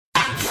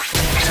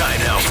Time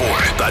now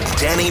for the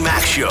Danny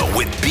Mac Show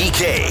with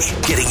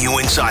BK, getting you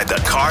inside the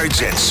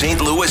Cards and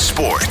St. Louis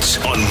sports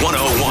on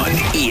 101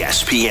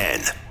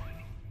 ESPN.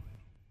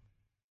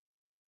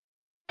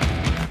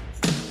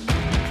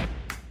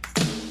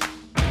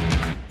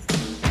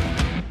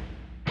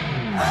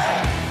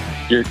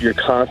 You're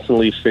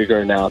constantly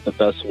figuring out the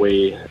best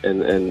way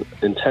and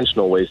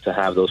intentional ways to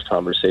have those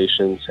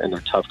conversations, and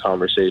they're tough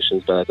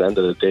conversations. But at the end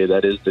of the day,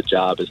 that is the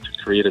job, is to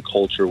create a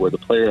culture where the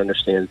player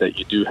understands that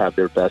you do have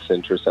their best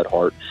interests at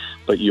heart,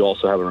 but you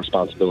also have a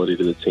responsibility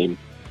to the team.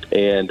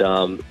 And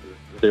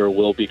there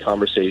will be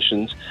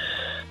conversations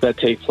that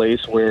take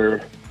place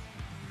where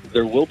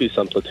there will be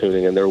some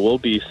platooning, and there will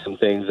be some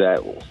things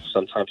that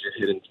sometimes you're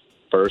hitting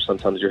first,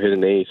 sometimes you're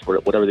hitting eighth,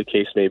 whatever the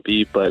case may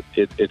be. But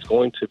it's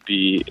going to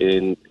be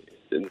in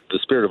the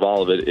spirit of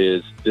all of it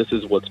is this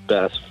is what's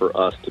best for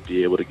us to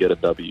be able to get a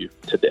W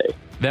today.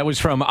 That was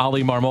from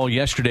Ali Marmol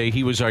yesterday.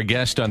 He was our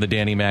guest on the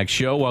Danny Mac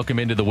Show. Welcome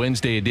into the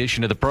Wednesday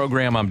edition of the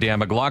program. I'm Dan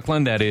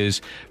McLaughlin. That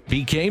is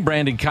BK,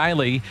 Brandon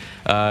Kiley.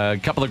 A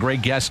couple of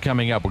great guests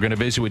coming up. We're going to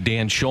visit with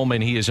Dan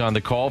Shulman. He is on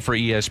the call for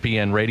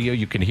ESPN Radio.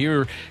 You can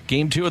hear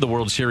Game 2 of the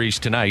World Series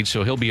tonight,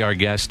 so he'll be our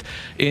guest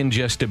in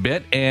just a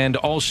bit. And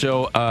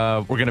also,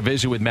 we're going to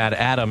visit with Matt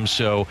Adams,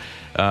 so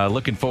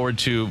looking forward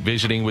to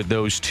visiting with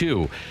those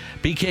two.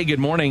 BK, good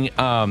morning.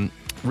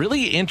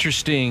 Really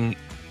interesting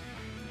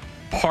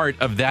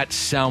part of that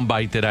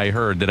soundbite that I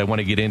heard that I want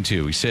to get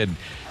into. He said,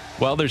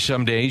 well, there's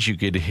some days you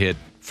could hit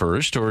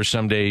first or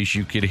some days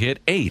you could hit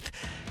eighth.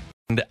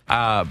 And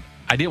I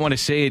didn't want to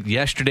say it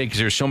yesterday because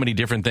there's so many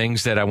different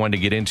things that I wanted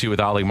to get into with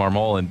Ali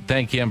Marmol, and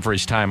thank him for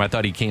his time. I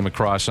thought he came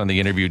across on the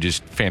interview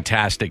just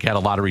fantastic. Had a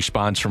lot of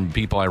response from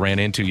people I ran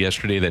into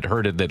yesterday that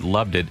heard it, that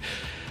loved it.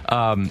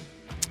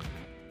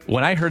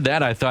 When I heard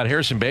that, I thought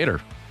Harrison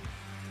Bader.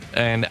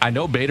 And I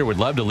know Bader would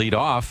love to lead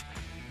off.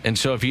 And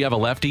so if you have a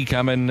lefty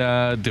coming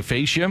to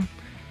face you,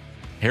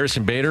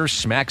 Harrison Bader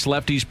smacks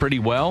lefties pretty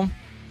well.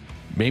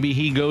 Maybe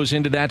he goes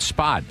into that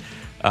spot.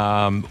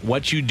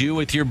 What you do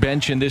with your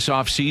bench in this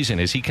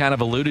offseason, as he kind of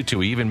alluded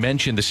to, he even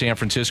mentioned the San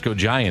Francisco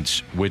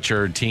Giants, which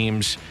are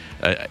teams,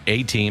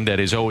 a team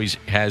that is always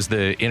has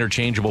the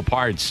interchangeable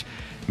parts.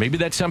 Maybe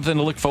that's something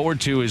to look forward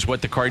to, is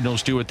what the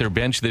Cardinals do with their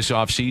bench this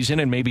offseason,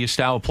 and maybe a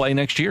style of play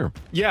next year.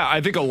 Yeah, I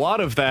think a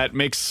lot of that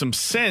makes some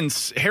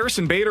sense.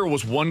 Harrison Bader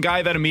was one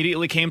guy that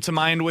immediately came to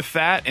mind with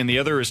that, and the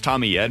other is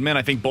Tommy Edman.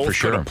 I think both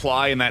could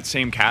apply in that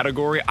same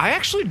category. I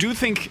actually do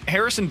think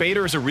Harrison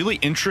Bader is a really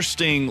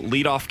interesting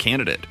leadoff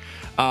candidate.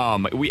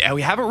 We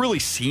haven't really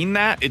seen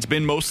that. It's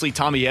been mostly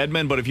Tommy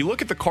Edman, but if you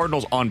look at the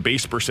Cardinals'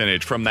 on-base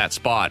percentage from that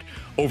spot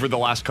over the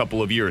last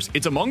couple of years,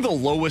 it's among the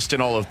lowest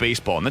in all of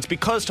baseball, and that's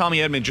because Tommy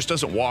Edman just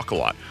doesn't walk a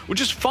lot, which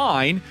is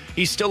fine.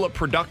 He's still a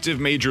productive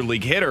major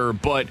league hitter,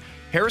 but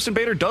Harrison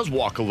Bader does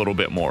walk a little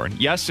bit more. And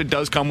yes, it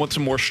does come with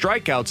some more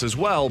strikeouts as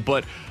well,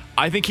 but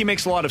I think he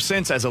makes a lot of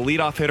sense as a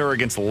leadoff hitter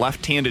against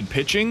left-handed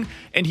pitching,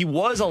 and he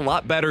was a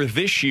lot better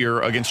this year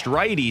against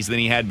righties than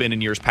he had been in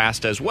years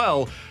past as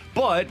well,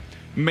 but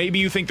maybe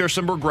you think there's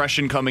some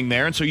regression coming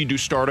there, and so you do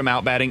start him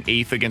out batting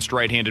eighth against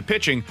right-handed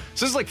pitching.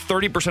 So this is like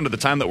 30% of the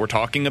time that we're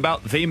talking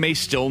about. They may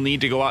still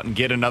need to go out and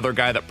get another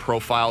guy that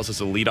profiles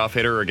as a leadoff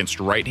hitter against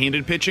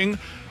right-handed pitching.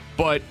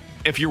 But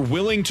if you're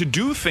willing to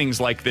do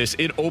things like this,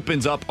 it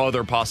opens up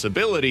other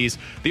possibilities.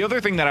 The other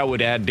thing that I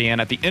would add, Dan,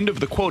 at the end of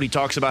the quote, he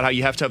talks about how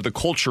you have to have the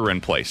culture in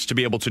place to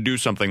be able to do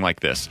something like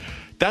this.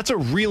 That's a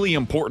really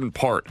important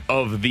part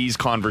of these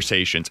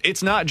conversations.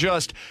 It's not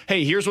just,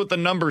 hey, here's what the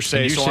numbers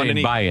say. And you're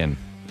saying buy-in.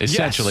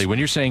 Essentially, When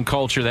you're saying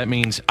culture, that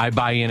means I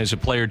buy in as a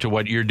player to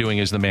what you're doing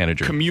as the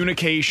manager.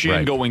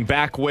 Communication, going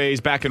back ways,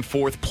 back and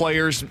forth.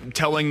 Players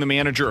telling the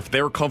manager if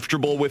they're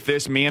comfortable with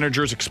this.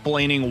 Managers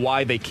explaining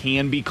why they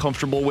can be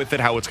comfortable with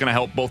it, how it's going to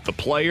help both the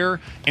player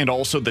and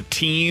also the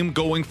team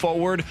going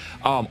forward.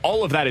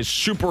 All of that is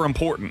super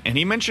important. And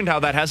he mentioned how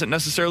that hasn't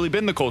necessarily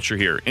been the culture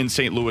here in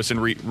St. Louis in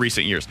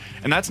recent years.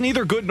 And that's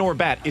neither good nor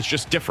bad. It's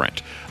just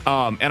different.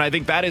 And I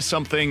think that is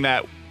something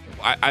that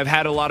I've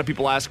had a lot of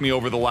people ask me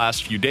over the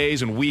last few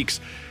days and weeks,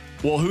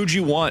 well, who'd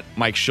you want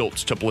Mike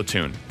Schultz to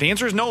platoon? The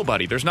answer is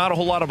nobody. There's not a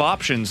whole lot of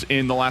options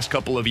in the last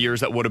couple of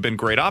years that would have been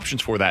great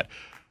options for that.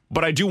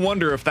 But I do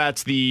wonder if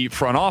that's the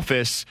front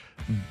office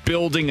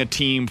building a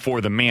team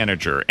for the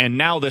manager. And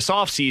now this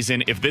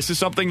offseason, if this is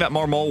something that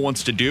Marmol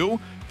wants to do,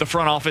 the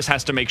front office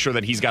has to make sure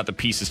that he's got the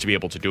pieces to be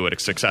able to do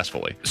it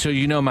successfully. So,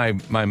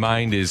 my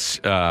mind is...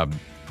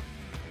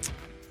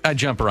 I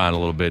jump around a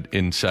little bit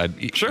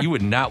inside. Sure. You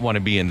would not want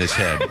to be in this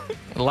head.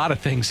 A lot of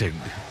things that,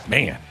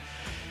 man.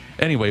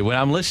 Anyway, when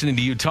I'm listening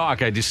to you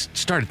talk, I just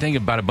started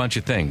thinking about a bunch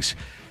of things.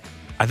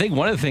 I think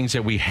one of the things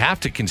that we have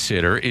to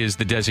consider is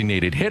the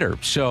designated hitter.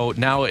 So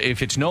now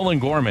if it's Nolan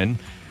Gorman,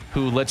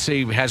 who, let's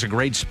say, has a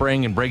great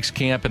spring and breaks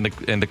camp and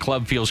the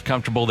club feels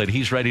comfortable that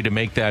he's ready to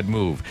make that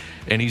move.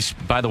 And he's,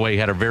 by the way,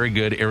 had a very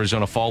good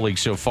Arizona Fall League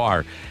so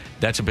far.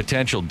 That's a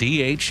potential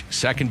DH,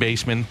 second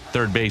baseman,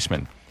 third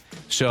baseman.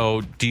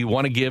 So do you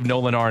want to give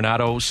Nolan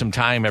Arenado some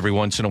time every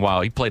once in a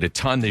while? He played a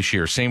ton this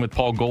year. Same with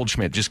Paul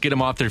Goldschmidt. Just get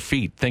them off their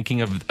feet,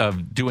 thinking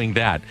of doing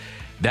that.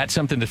 That's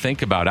something to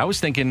think about. I was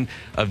thinking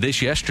of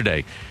this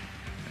yesterday.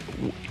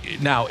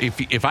 Now,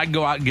 if I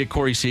go out and get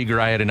Corey Seager,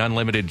 I had an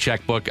unlimited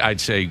checkbook, I'd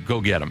say go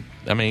get him.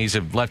 I mean, he's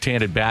a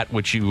left-handed bat,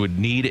 which you would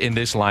need in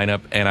this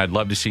lineup, and I'd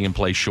love to see him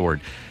play short.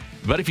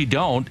 But if you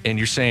don't, and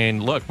you're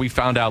saying, look, we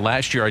found out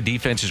last year our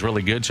defense is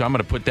really good, so I'm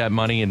going to put that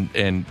money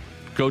and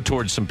go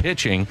towards some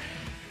pitching,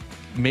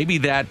 maybe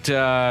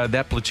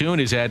that platoon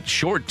is at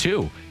short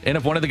too. And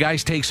if one of the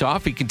guys takes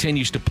off, he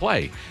continues to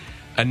play.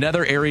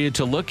 Another area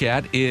to look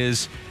at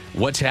is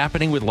what's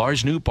happening with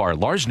Lars Nootbaar.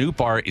 Lars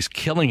Nootbaar is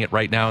killing it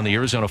right now in the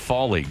Arizona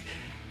Fall League,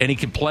 and he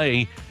can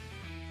play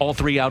all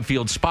three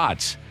outfield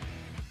spots.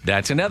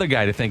 That's another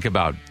guy to think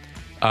about.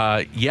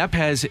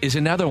 Yepes is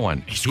another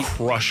one. He's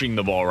crushing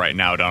the ball right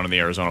now down in the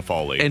Arizona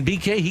Fall League. And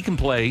BK, he can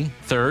play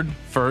third,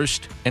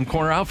 first, and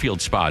corner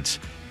outfield spots.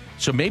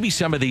 So maybe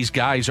some of these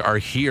guys are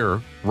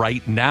here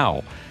right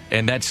now,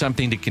 and that's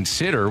something to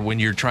consider when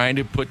you're trying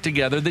to put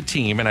together the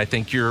team, and I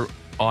think you're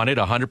on it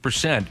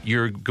 100%.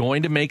 You're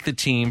going to make the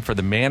team for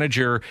the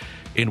manager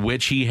in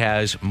which he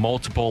has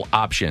multiple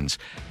options.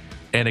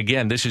 And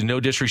again, this is no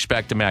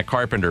disrespect to Matt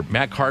Carpenter.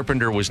 Matt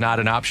Carpenter was not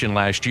an option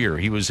last year.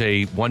 He was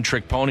a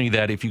one-trick pony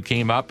that if you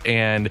came up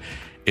and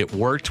it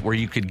worked where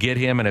you could get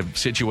him in a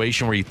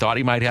situation where you thought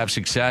he might have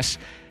success,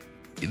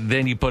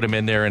 then you put him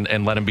in there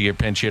and let him be a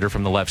pinch hitter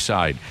from the left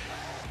side.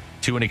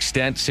 To an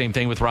extent, same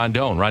thing with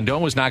Rondon.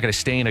 Rondon was not going to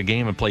stay in a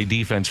game and play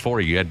defense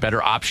for you. You had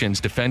better options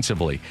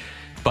defensively.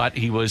 But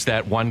he was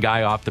that one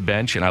guy off the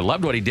bench, and I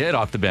loved what he did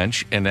off the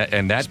bench. And that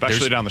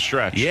especially down the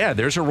stretch. Yeah,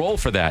 there's a role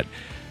for that.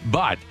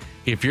 But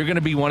if you're going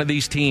to be one of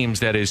these teams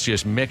that is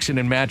just mixing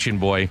and matching,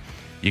 boy,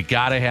 you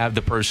got to have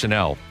the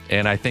personnel.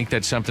 And I think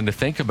that's something to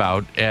think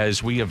about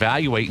as we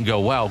evaluate and go,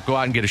 well, go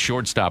out and get a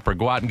shortstop or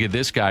go out and get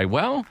this guy.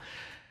 Well,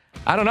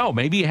 I don't know.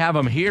 Maybe you have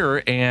them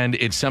here, and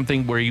it's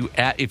something where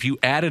if you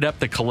added up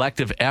the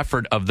collective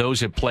effort of those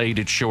that played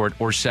at short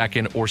or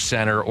second or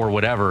center or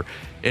whatever,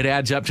 it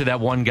adds up to that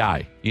one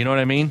guy. You know what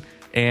I mean?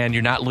 And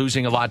you're not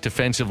losing a lot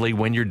defensively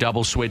when you're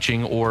double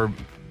switching or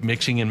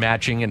mixing and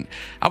matching. And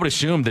I would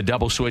assume the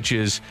double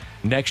switches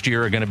next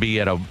year are going to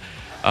be at a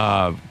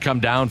come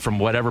down from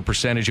whatever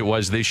percentage it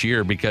was this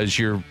year because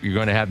you're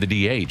going to have the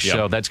DH. Yep.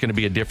 So that's going to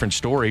be a different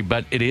story,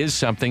 but it is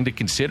something to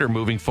consider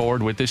moving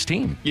forward with this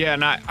team. Yeah,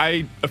 and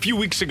I a few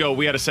weeks ago,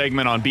 we had a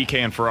segment on BK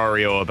and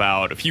Ferrario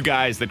about a few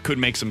guys that could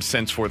make some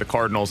sense for the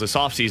Cardinals this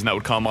offseason that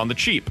would come on the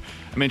cheap.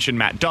 I mentioned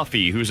Matt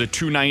Duffy, who's a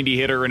 .290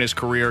 hitter in his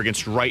career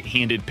against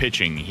right-handed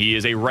pitching. He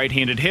is a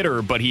right-handed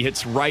hitter, but he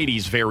hits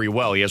righties very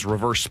well. He has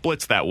reverse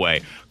splits that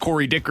way.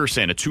 Corey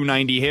Dickerson, a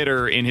 .290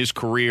 hitter in his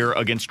career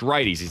against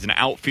righties. He's an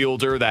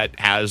outfielder that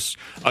has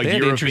a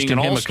year of being an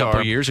all-star. Him a couple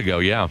of years ago,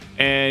 yeah.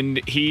 And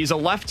he's a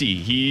lefty.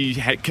 He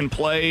can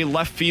play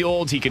left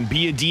field. He can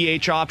be a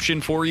DH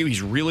option for you.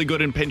 He's really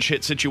good in pinch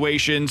hit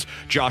situations.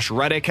 Josh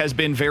Reddick has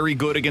been very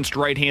good against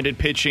right-handed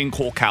pitching.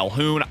 Cole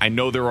Calhoun, I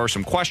know there are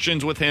some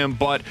questions with him,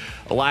 but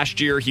last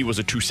year, he was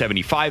a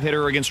 .275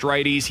 hitter against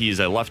righties. He is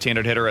a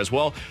left-handed hitter as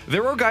well.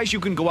 There are guys you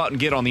can go out and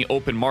get on the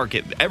open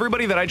market.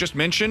 Everybody that I just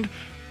mentioned,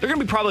 they're going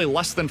to be probably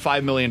less than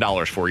 $5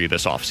 million for you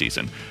this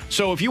offseason.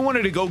 So if you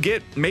wanted to go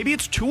get, maybe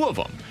it's two of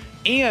them,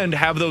 and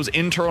have those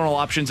internal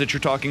options that you're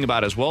talking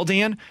about as well,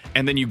 Dan,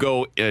 and then you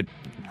go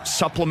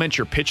supplement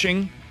your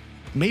pitching,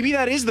 maybe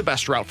that is the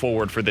best route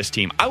forward for this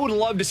team. I would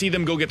love to see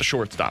them go get the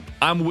shortstop.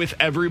 I'm with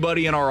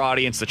everybody in our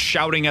audience that's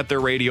shouting at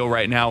their radio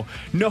right now,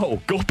 no,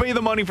 go pay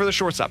the money for the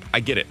shortstop. I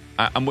get it.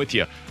 I'm with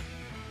you.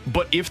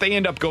 But if they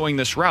end up going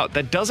this route,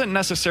 that doesn't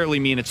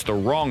necessarily mean it's the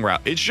wrong route.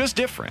 It's just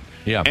different.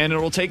 Yeah. And it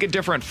will take a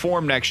different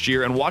form next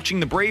year. And watching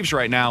the Braves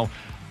right now,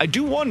 I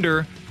do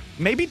wonder,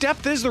 maybe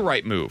depth is the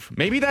right move.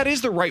 Maybe that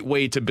is the right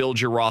way to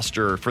build your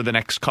roster for the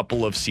next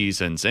couple of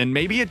seasons. And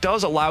maybe it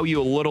does allow you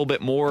a little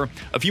bit more,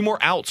 a few more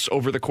outs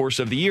over the course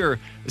of the year.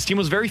 This team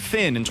was very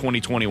thin in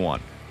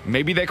 2021.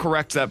 Maybe they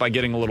correct that by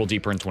getting a little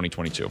deeper in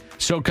 2022.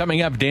 So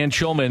coming up, Dan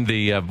Shulman,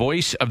 the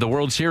voice of the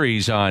World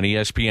Series on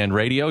ESPN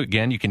Radio.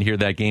 Again, you can hear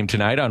that game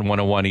tonight on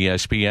 101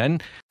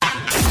 ESPN.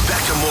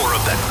 Back to more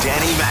of the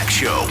Danny Mac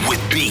Show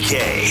with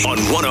BK on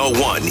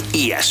 101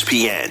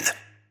 ESPN.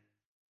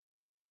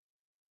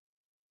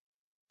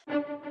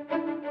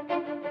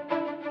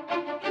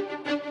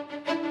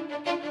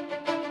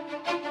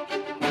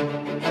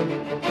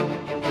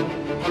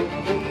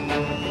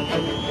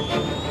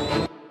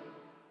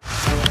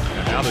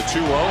 The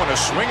 2-0 and a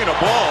swing and a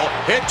ball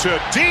hit to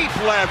deep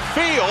left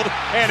field,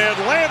 and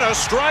Atlanta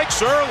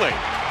strikes early.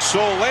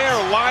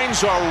 Soler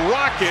lines a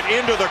rocket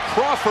into the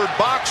Crawford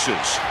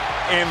boxes,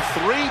 and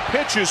 3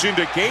 pitches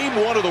into Game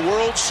 1 of the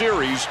World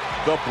Series,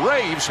 the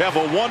Braves have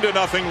a 1-0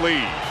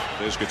 lead.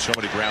 They've got so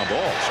many ground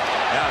balls.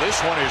 Now this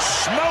one is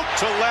smoked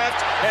to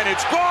left, and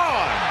it's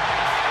gone.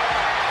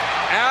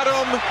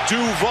 Adam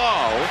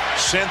Duvall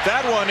sent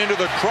that one into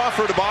the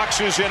Crawford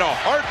boxes in a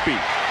heartbeat.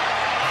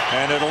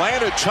 And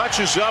Atlanta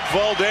touches up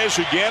Valdez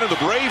again, and the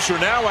Braves are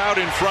now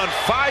out in front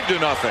 5-0.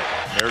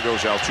 There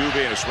goes Altuve,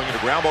 and a swing and a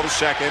ground ball to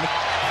second.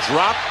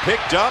 Drop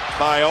picked up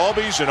by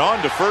Albies and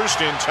on to first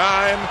in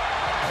time.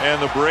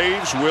 and the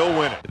Braves will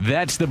win it.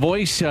 That's the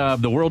voice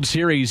of the World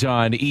Series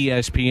on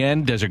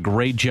ESPN. Does a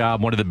great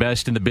job. One of the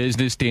best in the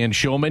business. Dan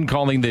Shulman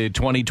calling the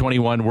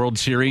 2021 World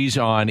Series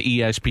on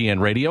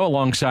ESPN Radio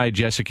alongside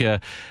Jessica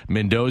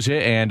Mendoza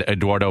and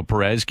Eduardo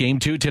Perez. Game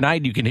 2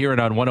 tonight. You can hear it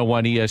on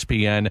 101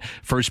 ESPN.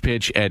 First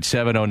pitch at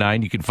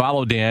 7:09. You can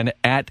follow Dan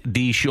at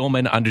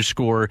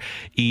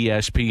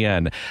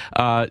 @DShulman_ESPN.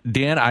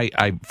 Dan,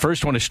 I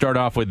first want to start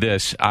off with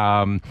this.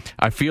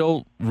 I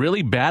feel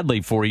really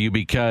badly for you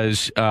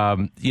because,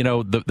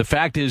 the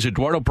fact is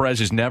Eduardo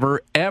Perez is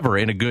never, ever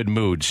in a good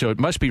mood. So it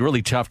must be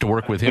really tough to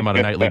work with him on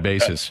a nightly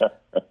basis.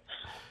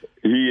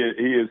 He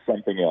is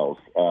something else.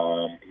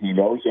 He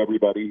knows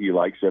everybody. He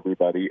likes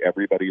everybody.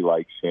 Everybody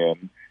likes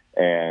him.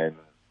 And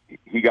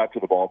he got to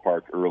the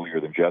ballpark earlier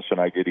than Jess and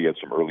I did. He had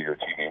some earlier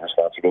TV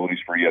responsibilities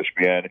for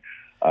ESPN.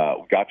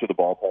 We got to the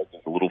ballpark.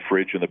 There's a little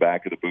fridge in the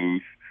back of the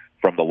booth.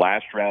 From the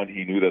last round,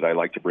 he knew that I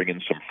like to bring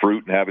in some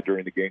fruit and have it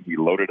during the game. He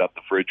loaded up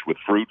the fridge with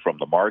fruit from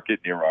the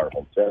market near our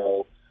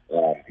hotel.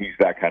 He's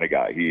that kind of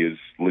guy. He is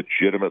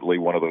legitimately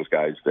one of those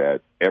guys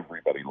that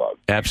everybody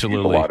loves.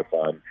 Absolutely. He's a lot of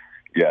fun.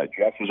 Yeah,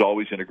 Jeff was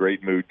always in a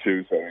great mood,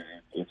 too, so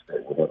it's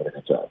great. We're having a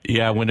good time.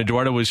 Yeah, when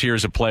Eduardo was here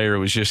as a player, it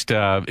was just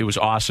it was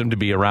awesome to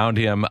be around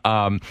him.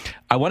 I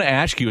want to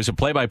ask you, as a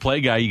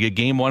play-by-play guy, you get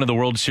Game 1 of the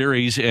World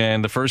Series,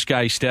 and the first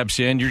guy steps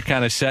in. You're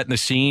kind of setting the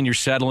scene. You're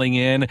settling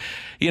in,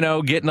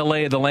 getting the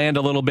lay of the land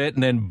a little bit,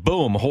 and then,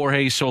 boom,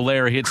 Jorge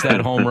Soler hits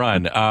that home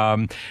run.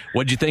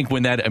 What did you think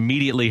when that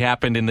immediately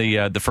happened in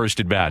the first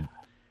at-bat?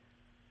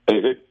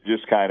 It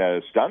just kind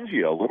of stuns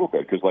you a little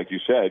bit because, like you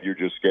said, you're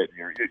just getting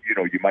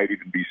you might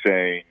even be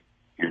saying,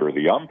 here are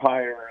the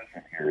umpires,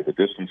 and here are the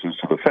distances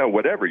to the field,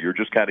 whatever. You're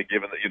just kind of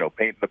giving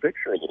painting the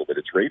picture a little bit.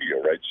 It's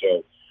radio, right?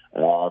 So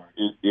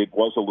it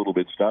was a little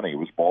bit stunning. It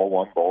was ball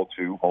 1, ball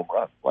 2, home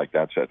run. Like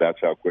that's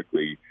how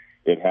quickly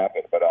it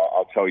happened. But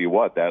I'll tell you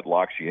what, that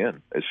locks you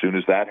in. As soon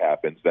as that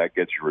happens, that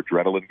gets your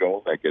adrenaline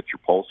going, that gets your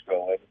pulse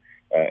going,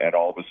 and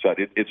all of a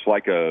sudden, it's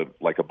like a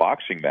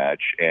boxing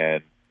match,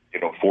 and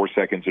 4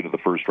 seconds into the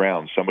first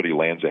round, somebody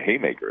lands a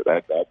haymaker.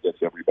 That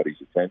gets everybody's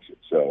attention.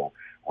 So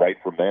right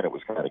from then, it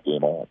was kind of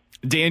game on.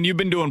 Dan, you've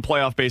been doing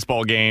playoff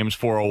baseball games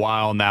for a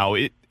while now.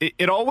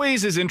 It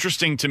always is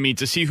interesting to me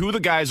to see who the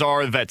guys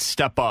are that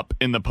step up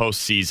in the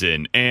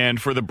postseason.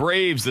 And for the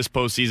Braves this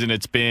postseason,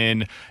 it's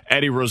been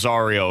Eddie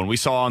Rosario. And we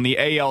saw on the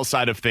AL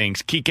side of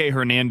things, Kike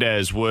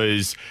Hernandez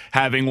was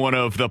having one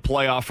of the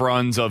playoff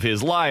runs of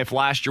his life.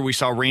 Last year, we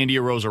saw Randy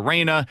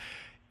Arozarena.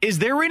 Is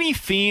there any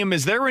theme,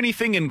 is there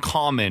anything in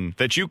common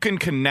that you can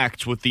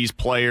connect with these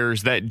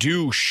players that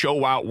do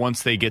show out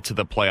once they get to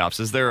the playoffs?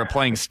 Is there a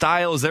playing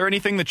style? Is there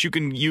anything that you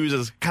can use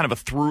as kind of a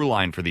through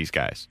line for these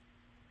guys?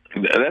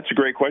 That's a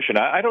great question.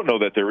 I don't know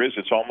that there is.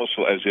 It's almost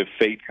as if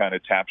fate kind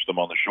of taps them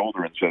on the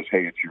shoulder and says,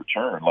 hey, it's your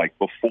turn. Like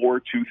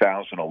before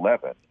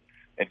 2011,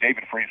 and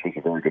David Freese was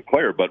a very good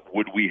player, but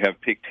would we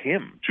have picked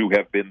him to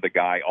have been the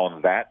guy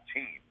on that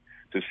team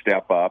to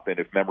step up? And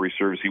if memory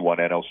serves, he won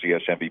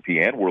NLCS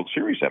MVP and World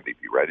Series MVP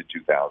right in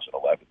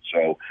 2011.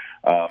 So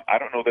I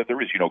don't know that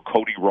there is.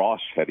 Cody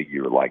Ross had a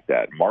year like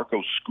that.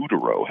 Marco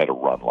Scutaro had a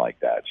run like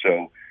that.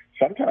 So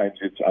sometimes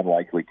it's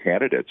unlikely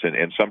candidates, and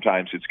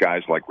sometimes it's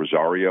guys like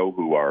Rosario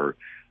who are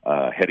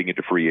heading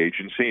into free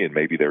agency, and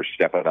maybe they're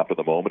stepping up at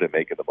the moment and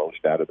making the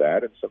most out of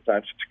that. And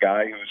sometimes it's a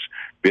guy who's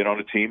been on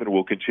a team and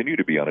will continue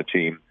to be on a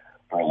team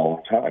for a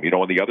long time.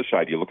 On the other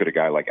side, you look at a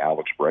guy like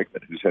Alex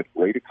Bregman, who's had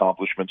great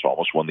accomplishments,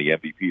 almost won the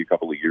MVP a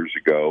couple of years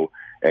ago,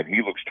 and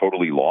he looks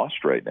totally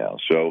lost right now.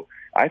 So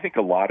I think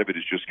a lot of it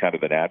is just kind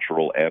of the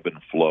natural ebb and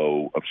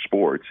flow of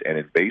sports. And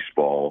in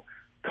baseball,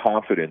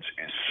 confidence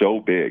is so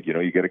big.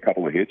 You get a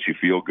couple of hits, you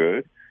feel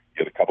good.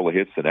 You get a couple of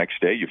hits the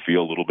next day, you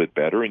feel a little bit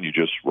better, and you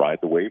just ride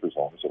the wave as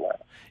long as it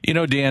lasts.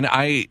 Dan,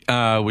 I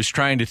was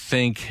trying to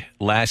think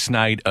last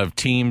night of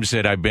teams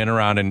that I've been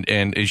around,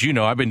 and as you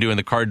know, I've been doing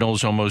the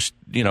Cardinals almost,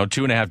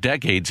 2.5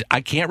 decades.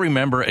 I can't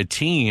remember a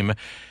team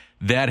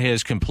that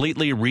has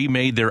completely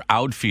remade their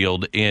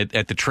outfield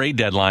at the trade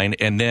deadline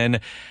and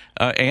then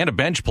and a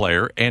bench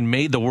player and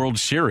made the World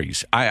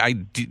Series.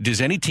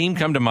 Does any team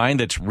come to mind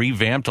that's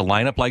revamped a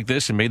lineup like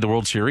this and made the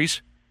World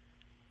Series?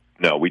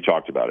 No, we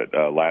talked about it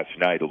last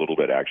night a little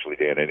bit, actually,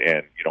 Dan.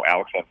 And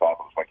Alex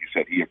Anthopoulos, like you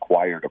said, he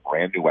acquired a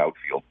brand-new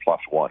outfield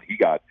 +1. He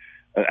got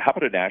how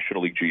about a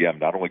National League GM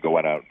not only go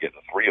out and get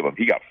the 3 of them,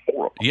 he got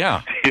 4 of them.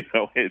 Yeah.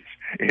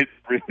 It's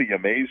really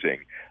amazing.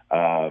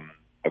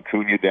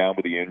 Acuna down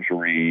with the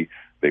injury.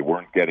 They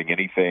weren't getting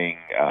anything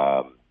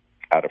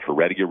out of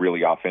Heredia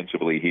really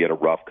offensively. He had a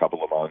rough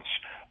couple of months.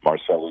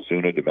 Marcell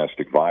Ozuna,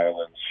 domestic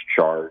violence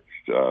charged,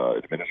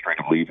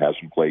 administrative leave,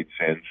 hasn't played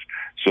since.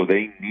 So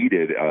they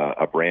needed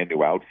a brand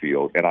new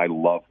outfield, and I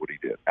love what he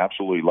did.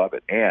 Absolutely love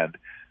it. And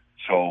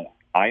so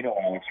I know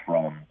Alex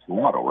from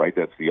Toronto, right?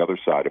 That's the other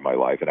side of my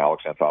life. And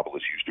Alex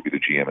Anthopoulos used to be the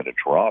GM in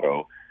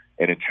Toronto.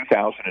 And in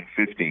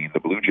 2015, the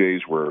Blue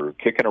Jays were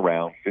kicking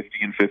around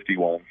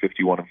 50-51,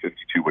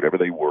 51-52, whatever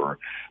they were.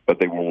 But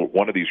they were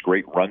one of these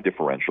great run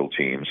differential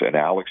teams. And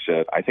Alex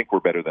said, I think we're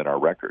better than our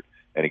record.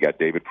 And he got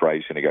David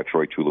Price, and he got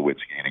Troy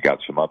Tulowitzki, and he got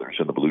some others.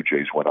 And the Blue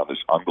Jays went on this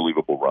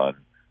unbelievable run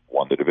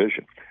won the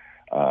division.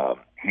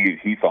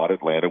 He thought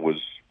Atlanta was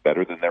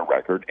better than their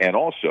record, and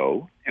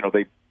also,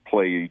 they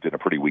played in a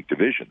pretty weak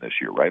division this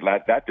year, right?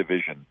 That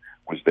division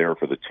was there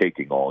for the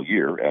taking all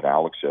year, and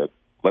Alex said,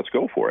 let's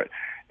go for it.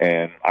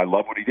 And I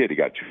love what he did. He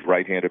got 2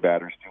 right-handed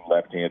batters, 2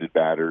 left-handed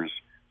batters,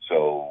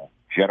 so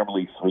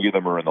generally 3 of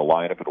them are in the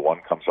lineup, and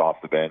 1 comes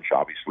off the bench.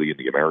 Obviously, in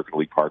the American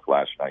League Park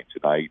last night,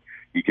 tonight,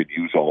 he could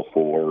use all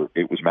 4.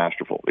 It was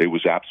masterful. It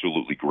was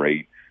absolutely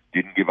great.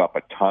 Didn't give up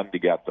a ton to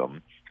get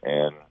them,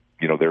 and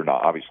they're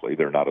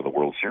not in the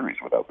World Series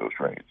without those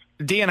trades.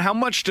 Dan, how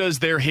much does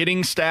their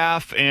hitting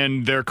staff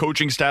and their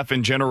coaching staff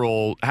in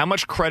general, how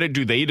much credit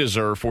do they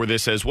deserve for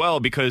this as well?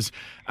 Because,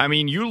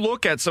 you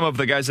look at some of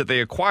the guys that they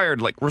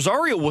acquired, like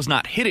Rosario was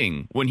not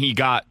hitting when he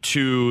got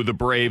to the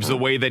Braves the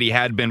way that he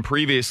had been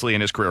previously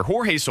in his career.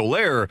 Jorge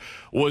Soler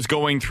was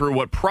going through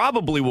what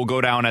probably will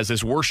go down as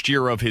his worst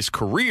year of his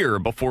career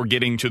before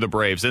getting to the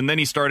Braves, and then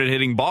he started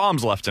hitting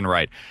bombs left and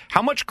right.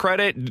 How much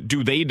credit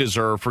do they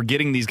deserve for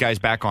getting these guys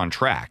back on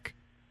track?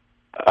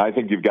 I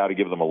think you've got to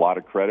give them a lot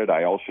of credit.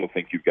 I also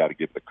think you've got to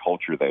give the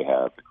culture they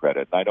have the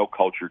credit. And I know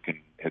culture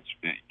can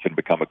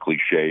become a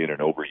cliche and an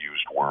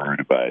overused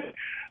word, but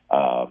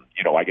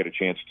I get a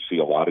chance to see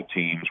a lot of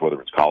teams, whether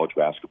it's college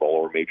basketball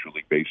or Major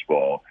League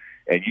Baseball,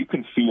 and you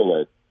can feel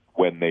it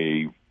when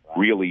they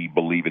really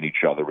believe in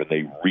each other and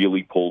they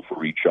really pull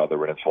for each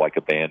other, and it's like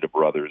a band of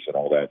brothers and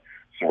all that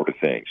sort of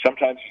thing.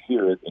 Sometimes you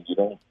hear it and you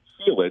don't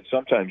feel it.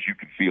 Sometimes you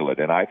can feel it,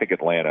 and I think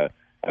Atlanta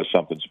has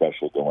something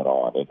special going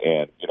on.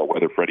 And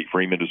whether Freddie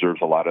Freeman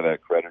deserves a lot of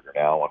that credit or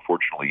now,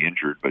 unfortunately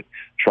injured, but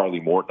Charlie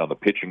Morton on the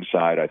pitching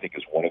side, I think,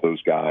 is one of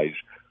those guys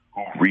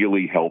who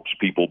really helps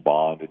people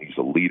bond, and he's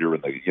a leader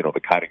and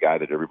the kind of guy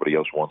that everybody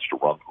else wants to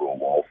run through a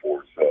wall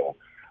for. So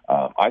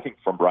I think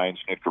from Brian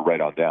Snitker right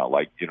on down,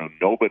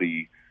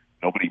 nobody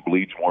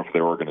bleeds more for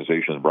their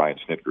organization than Brian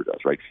Snitker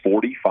does, right?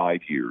 45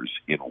 years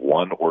in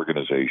one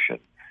organization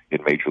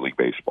in Major League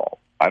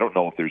Baseball. I don't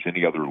know if there's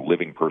any other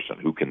living person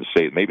who can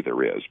say it. Maybe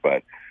there is,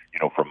 but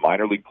from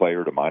minor league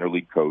player to minor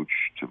league coach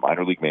to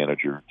minor league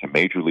manager to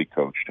major league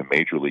coach to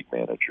major league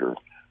manager,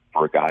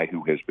 for a guy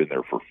who has been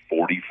there for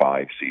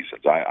 45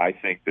 seasons, I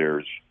think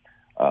there's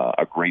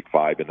a great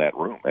vibe in that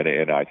room,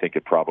 and I think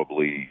it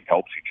probably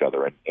helps each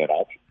other. And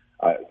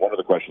one of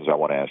the questions I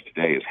want to ask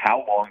today is,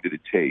 how long did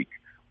it take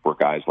for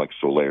guys like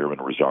Soler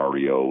and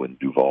Rosario and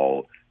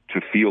Duvall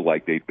to feel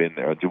like they'd been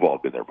there? Duvall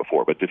had been there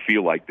before, but to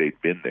feel like they'd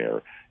been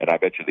there, and I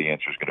bet you the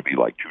answer is going to be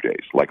like 2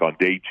 days. Like on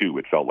day 2,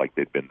 it felt like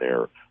they'd been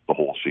there the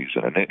whole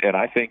season, and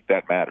I think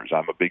that matters.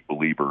 I'm a big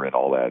believer in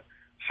all that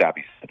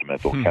savvy,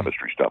 sentimental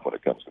chemistry stuff when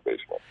it comes to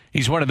baseball.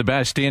 He's one of the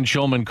best. Dan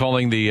Shulman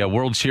calling the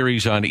World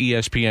Series on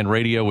ESPN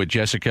Radio with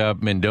Jessica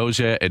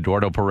Mendoza,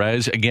 Eduardo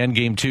Perez. Again,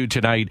 Game 2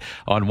 tonight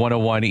on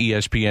 101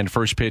 ESPN.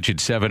 First pitch at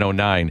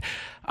 7:09.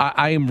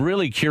 I am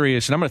really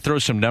curious, and I'm going to throw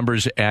some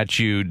numbers at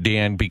you,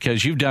 Dan,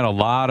 because you've done a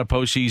lot of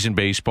postseason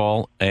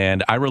baseball,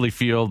 and I really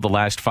feel the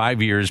last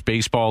 5 years,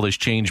 baseball has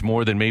changed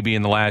more than maybe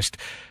in the last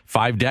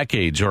 5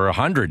 decades or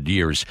 100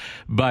 years.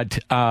 But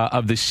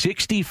of the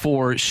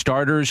 64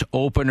 starters,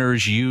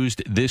 openers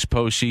used this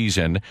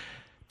postseason,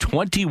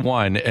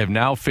 21 have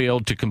now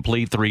failed to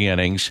complete 3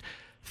 innings.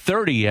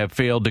 30 have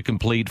failed to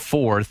complete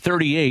 4.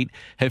 38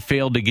 have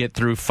failed to get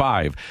through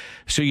 5.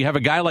 So you have a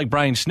guy like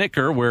Brian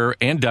Snitker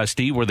and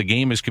Dusty, where the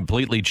game has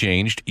completely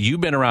changed. You've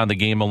been around the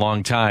game a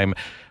long time.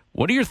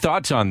 What are your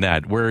thoughts on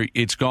that, where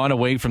it's gone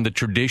away from the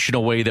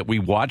traditional way that we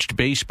watched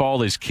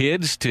baseball as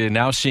kids to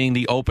now seeing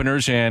the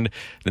openers, and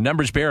the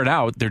numbers bear it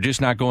out, they're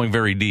just not going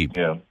very deep?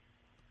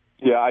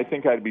 Yeah, I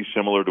think I'd be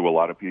similar to a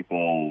lot of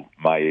people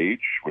my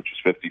age, which is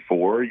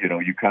 54.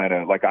 You kind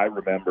of, like, I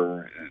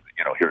remember,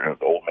 hearing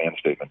the old man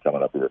statement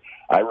coming up here.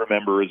 I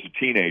remember as a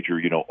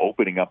teenager,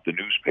 opening up the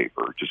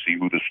newspaper to see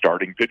who the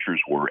starting pitchers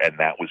were, and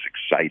that was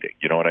exciting.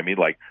 You know what I mean?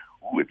 Like,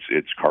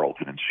 it's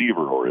Carlton and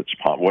Seaver, or it's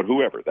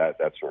whoever. That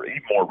sort of,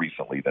 even more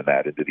recently than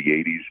that, into the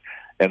 80s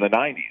and the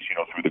 90s,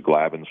 through the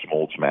Glavine,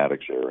 Smoltz,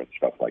 Maddox era and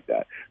stuff like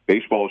that.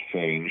 Baseball has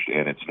changed,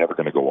 and it's never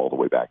going to go all the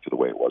way back to the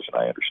way it was,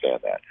 and I understand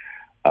that.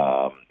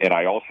 And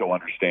I also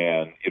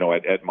understand,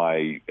 at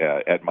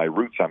my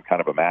roots, I'm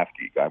kind of a math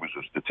geek. I was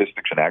a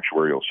statistics and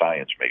actuarial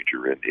science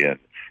major in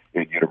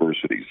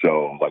university.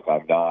 So, like,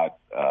 I'm not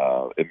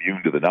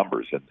immune to the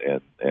numbers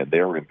and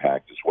their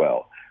impact as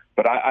well.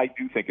 But I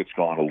do think it's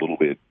gone a little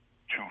bit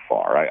too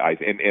far.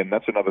 And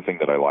that's another thing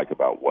that I like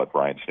about what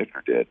Brian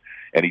Snitker did.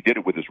 And he did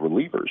it with his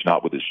relievers,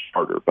 not with his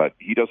starter. But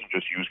he doesn't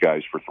just use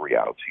guys for 3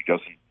 outs. He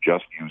doesn't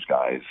just use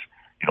guys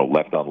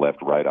left on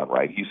left, right on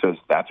right. He says,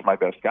 that's my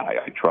best guy.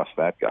 I trust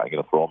that guy. I'm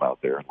going to throw him out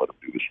there and let him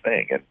do his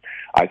thing. And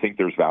I think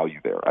there's value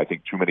there. I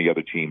think too many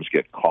other teams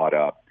get caught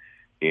up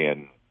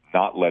in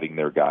not letting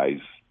their guys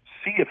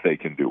see if they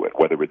can do it,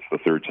 whether it's the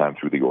 3rd time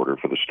through the order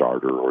for the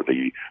starter or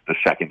the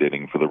 2nd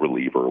inning for the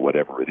reliever or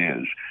whatever it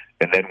is.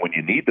 And then when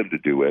you need them to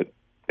do it,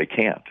 they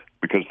can't,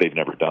 because they've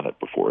never done it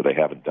before. They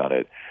haven't done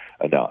it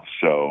enough.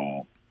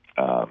 So,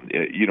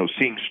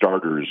 seeing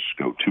starters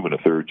go 2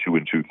 1/3, 2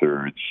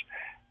 2/3,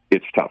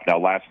 it's tough. Now,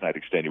 last night,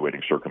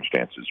 extenuating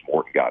circumstances.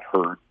 Morton got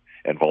hurt.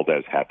 and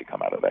Valdez had to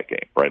come out of that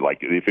game, right? Like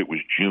if it was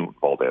June,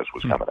 Valdez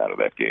was coming out of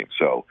that game.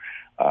 So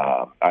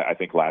I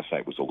think last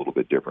night was a little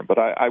bit different, but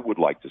I would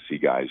like to see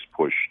guys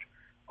pushed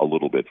a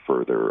little bit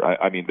further.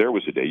 I mean, there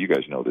was a day, you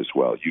guys know this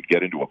well, you'd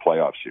get into a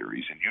playoff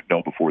series and you'd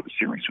know before the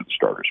series who the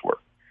starters were.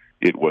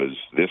 It was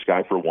this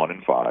guy for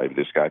 1-5,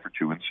 this guy for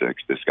 2-6,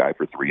 this guy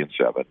for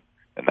 3-7,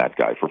 and that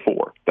guy for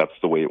 4. That's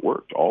the way it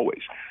worked,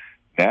 always.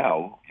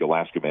 Now, you'll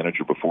ask a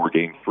manager before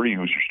Game 3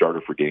 who's your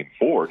starter for Game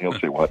 4, and he'll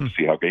say, well, let's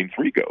see how Game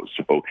 3 goes.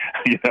 So,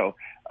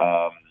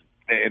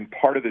 and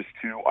part of this,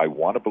 too, I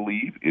want to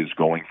believe, is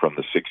going from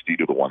the 60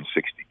 to the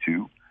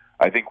 162.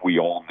 I think we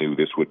all knew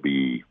this would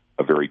be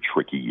a very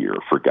tricky year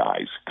for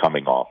guys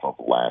coming off of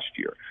last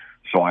year.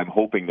 So I'm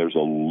hoping there's a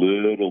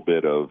little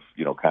bit of,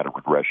 kind of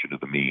regression to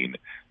the mean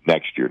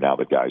next year now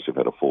that guys have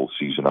had a full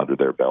season under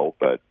their belt.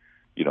 But,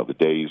 the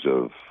days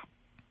of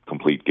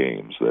complete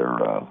games,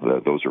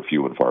 those are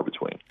few and far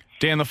between.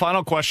 Dan, the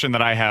final question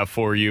that I have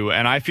for you,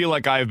 and I feel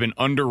like I've been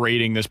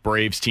underrating this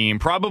Braves team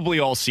probably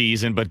all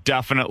season, but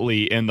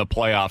definitely in the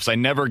playoffs. I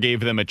never gave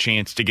them a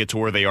chance to get to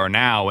where they are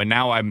now, and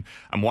now I'm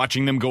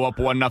watching them go up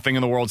 1-0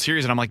 in the World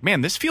Series, and I'm like,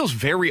 man, this feels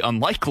very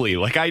unlikely.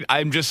 Like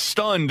I'm just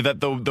stunned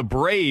that the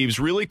Braves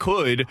really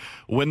could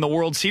win the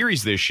World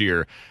Series this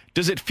year.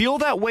 Does it feel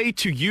that way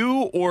to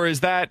you, or is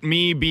that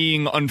me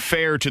being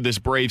unfair to this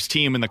Braves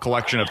team and the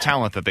collection of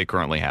talent that they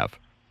currently have?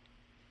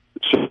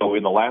 So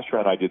in the last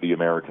round, I did the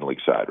American League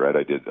side, right?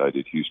 I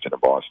did Houston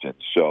and Boston.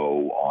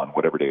 So on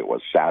whatever day it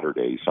was,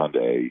 Saturday,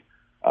 Sunday,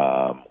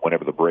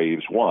 whenever the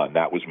Braves won,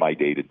 that was my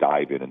day to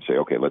dive in and say,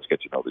 okay, let's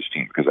get to know this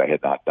team, because I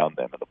had not done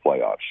them in the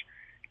playoffs.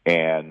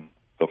 And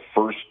the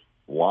first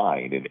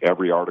line in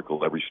every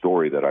article, every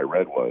story that I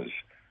read was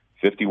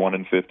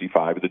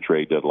 51-55 at the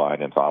trade deadline.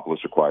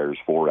 Anthopoulos acquires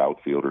 4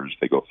 outfielders.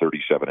 They go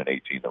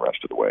 37-18 the rest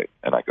of the way.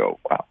 And I go,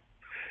 wow,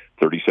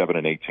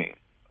 37-18.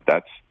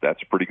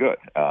 That's pretty good.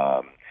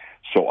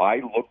 So I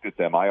looked at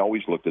them. I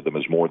always looked at them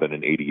as more than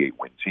an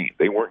 88-win team.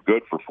 They weren't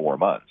good for 4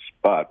 months,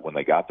 but when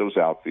they got those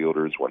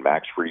outfielders, when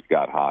Max Fried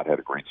got hot, had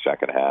a great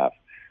second half,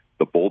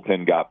 the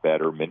bullpen got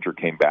better. Minter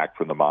came back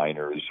from the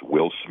minors.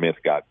 Will Smith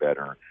got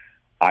better.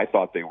 I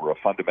thought they were a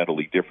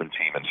fundamentally different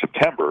team in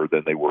September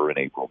than they were in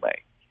April,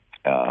 May.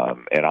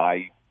 And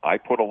I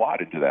put a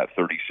lot into that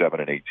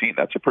 37-18.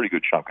 That's a pretty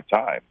good chunk of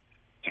time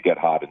to get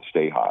hot and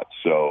stay hot.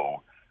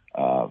 So,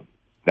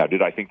 now,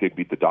 did I think they'd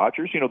beat the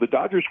Dodgers? The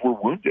Dodgers were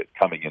wounded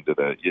coming into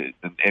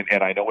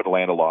and I know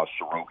Atlanta lost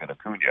Soroka and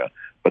Acuna,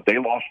 but they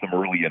lost them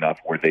early enough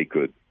where they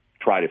could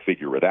try to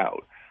figure it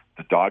out.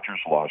 The Dodgers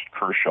lost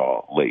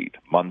Kershaw late,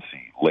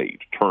 Muncy late,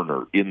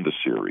 Turner in the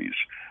series,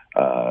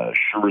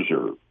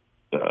 Scherzer,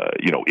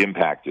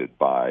 impacted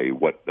by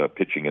what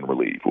pitching in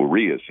relief,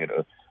 Urias,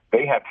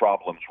 they had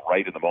problems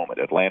right in the moment.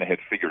 Atlanta had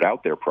figured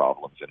out their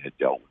problems and had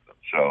dealt with them.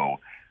 So,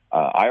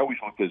 I always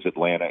looked at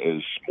Atlanta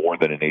as more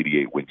than an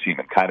 88-win team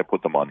and kind of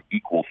put them on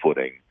equal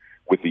footing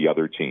with the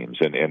other teams.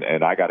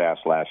 And I got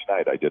asked last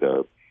night, I did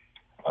a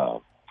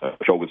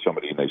show with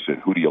somebody, and they said,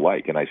 who do you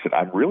like? And I said,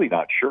 I'm really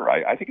not sure.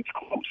 I think it's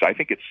close. I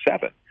think it's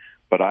 7.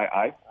 But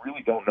I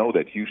really don't know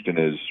that Houston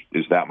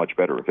is that much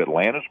better. If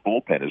Atlanta's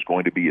bullpen is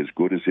going to be as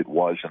good as it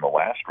was in the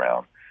last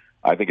round,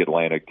 I think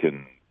Atlanta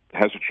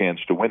has a chance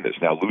to win this.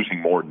 Now,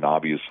 losing Morton,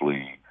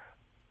 obviously,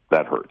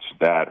 that hurts.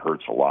 That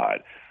hurts a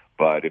lot.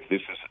 But if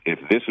this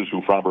is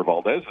who Framber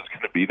Valdez is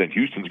going to be, then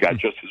Houston's got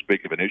just as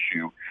big of an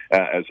issue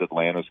as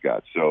Atlanta's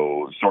got.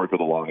 So sorry for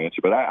the long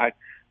answer, but I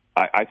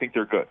think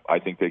they're good. I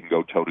think they can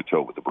go toe to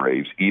toe with the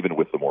Braves, even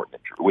with the Morton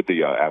injury, with the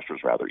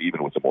Astros rather,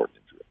 even with the Morton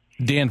injury.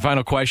 Dan,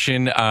 final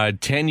question.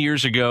 10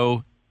 years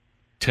ago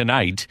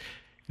tonight,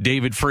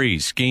 David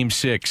Freese, Game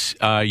 6.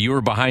 You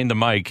were behind the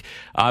mic.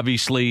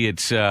 Obviously,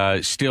 it's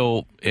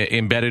still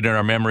embedded in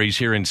our memories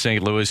here in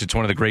St. Louis. It's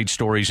one of the great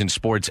stories in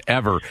sports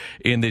ever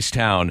in this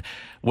town.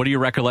 What are your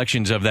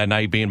recollections of that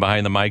night being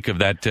behind the mic of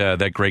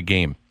that great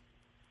game?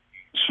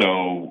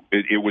 So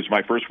it was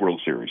my first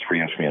World Series for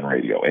ESPN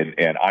Radio,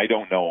 and I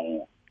don't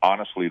know,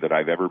 honestly, that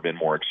I've ever been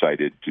more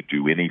excited to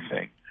do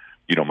anything.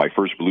 My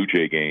first Blue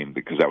Jay game,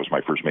 because that was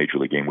my first Major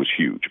League game, was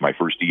huge. My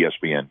first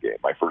ESPN game,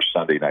 my first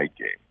Sunday night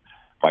game,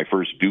 my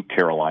first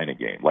Duke-Carolina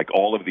game. Like,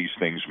 all of these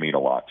things mean a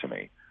lot to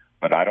me.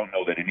 But I don't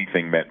know that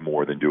anything meant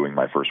more than doing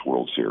my first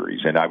World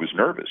Series. And I was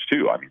nervous,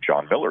 too. I mean,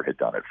 John Miller had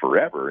done it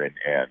forever,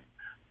 and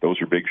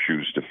those are big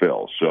shoes to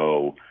fill.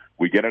 So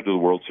we get into the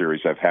World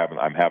Series. I'm having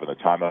the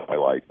time of my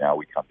life. Now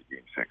we come to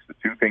Game 6. The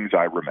two things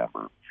I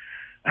remember,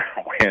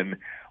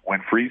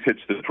 when Freese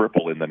hits the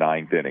triple in the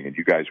 9th inning, and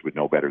you guys would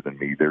know better than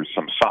me, there's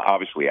some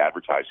obviously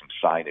advertising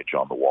signage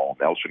on the wall.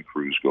 Nelson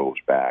Cruz goes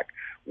back.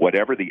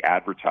 Whatever the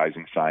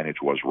advertising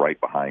signage was right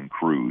behind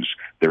Cruz,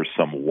 there's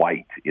some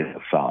white in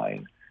the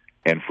sign.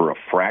 And for a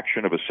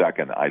fraction of a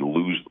second, I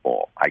lose the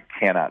ball. I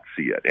cannot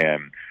see it.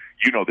 And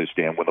you know this,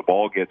 Dan, when the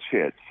ball gets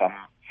hit,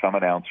 some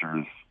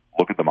announcers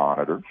look at the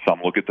monitor,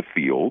 some look at the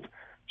field,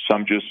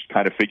 some just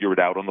kind of figure it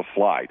out on the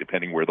fly,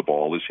 depending where the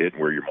ball is hit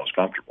and where you're most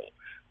comfortable.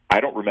 I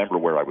don't remember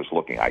where I was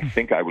looking. I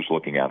think I was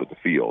looking out at the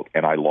field,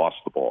 and I lost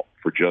the ball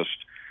for just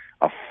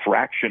a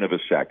fraction of a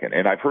second.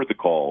 And I've heard the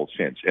call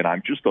since, and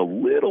I'm just a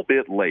little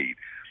bit late.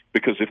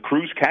 because if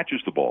Cruz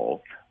catches the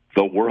ball,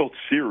 the World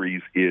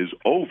Series is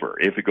over.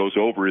 If it goes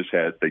over his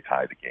head, they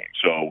tie the game.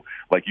 So,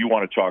 like, you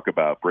want to talk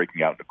about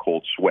breaking out in a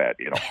cold sweat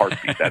in a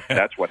heartbeat.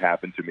 That's what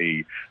happened to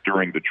me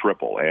during the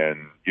triple.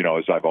 And,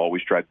 as I've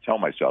always tried to tell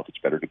myself, it's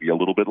better to be a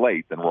little bit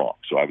late than wrong.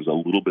 So I was a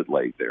little bit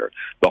late there.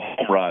 The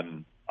home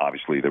run,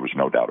 obviously, there was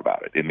no doubt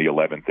about it, in the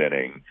 11th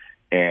inning.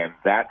 And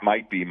that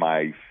might be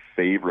my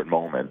favorite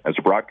moment as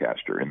a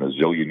broadcaster in the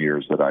zillion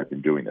years that I've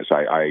been doing this.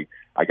 I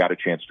got a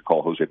chance to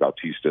call Jose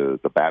Bautista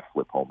the bat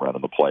flip home run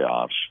in the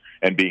playoffs,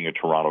 and being a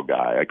Toronto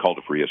guy, I called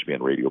it for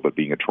ESPN Radio, but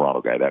being a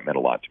Toronto guy, that meant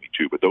a lot to me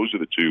too. But those are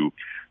the two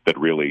that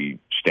really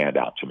stand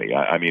out to me.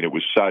 I mean, it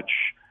was such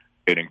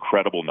an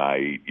incredible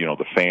night.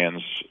 The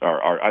fans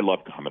are I love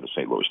coming to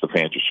St. Louis. The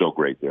fans are so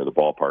great there. The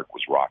ballpark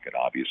was rocking,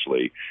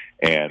 obviously.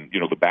 And,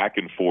 the back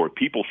and forth,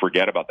 people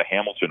forget about the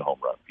Hamilton home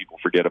run. People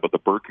forget about the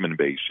Berkman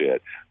base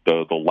hit.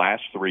 The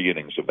last 3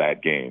 innings of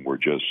that game were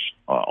just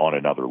on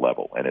another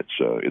level. And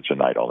it's a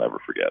night I'll never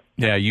forget.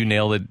 Yeah, you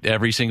nailed it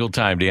every single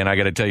time, Dan. I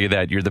got to tell you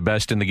that. You're the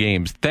best in the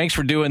games. Thanks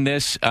for doing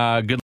this.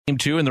 Good game,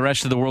 too, in the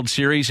rest of the World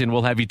Series, and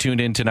we'll have you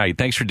tuned in tonight.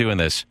 Thanks for doing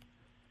this.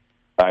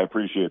 I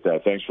appreciate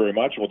that. Thanks very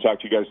much. We'll talk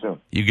to you guys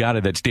soon. You got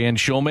it. That's Dan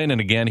Shulman. And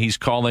again, he's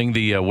calling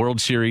the World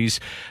Series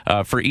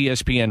for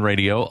ESPN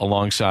Radio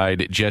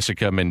alongside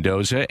Jessica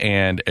Mendoza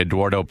and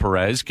Eduardo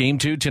Perez. Game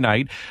 2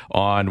 tonight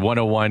on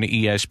 101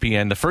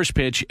 ESPN. The first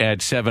pitch at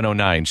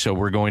 7:09. So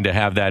we're going to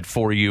have that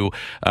for you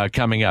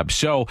coming up.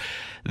 So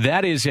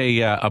that is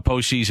a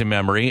postseason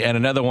memory. And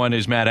another one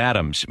is Matt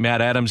Adams.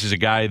 Matt Adams is a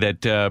guy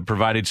that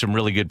provided some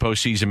really good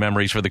postseason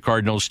memories for the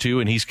Cardinals, too.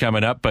 And he's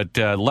coming up. But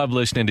love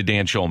listening to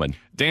Dan Shulman.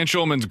 Dan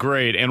Shulman's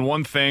great. And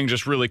one thing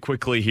just really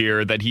quickly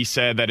here that he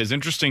said that is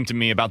interesting to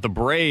me about the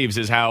Braves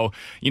is how,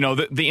 the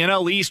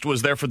NL East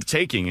was there for the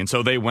taking. And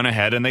so they went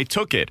ahead and they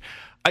took it.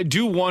 I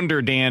do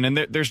wonder, Dan, and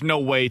there's no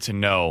way to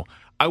know,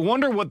 I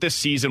wonder what this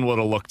season would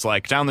have looked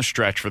like down the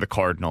stretch for the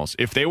Cardinals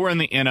if they were in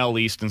the NL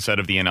East instead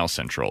of the NL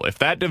Central. If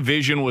that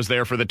division was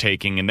there for the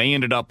taking and they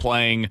ended up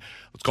playing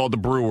what's called the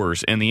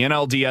Brewers in the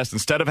NLDS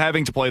instead of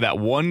having to play that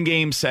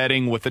one-game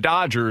setting with the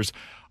Dodgers,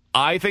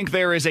 I think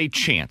there is a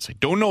chance. I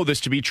don't know this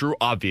to be true,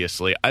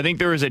 obviously. I think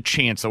there is a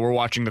chance that we're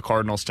watching the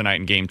Cardinals tonight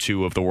in Game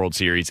 2 of the World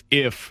Series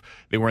if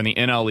they were in the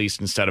NL East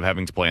instead of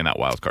having to play in that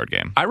wild card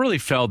game. I really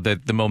felt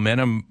that the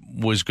momentum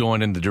was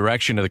going in the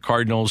direction of the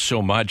Cardinals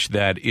so much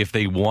that if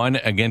they won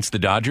against the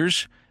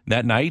Dodgers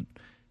that night,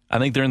 I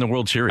think they're in the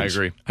World Series.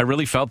 I agree. I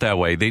really felt that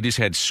way. They just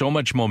had so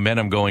much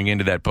momentum going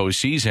into that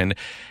postseason,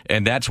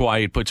 and that's why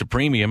it puts a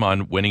premium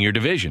on winning your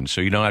division. So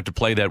you don't have to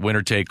play that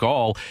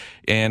winner-take-all,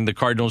 and the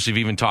Cardinals have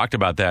even talked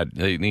about that.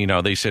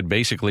 They said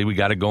basically we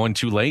got to go in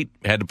too late,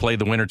 had to play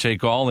the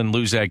winner-take-all and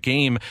lose that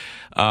game.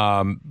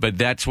 But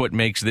that's what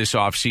makes this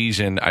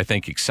offseason, I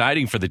think,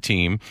 exciting for the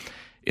team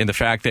in the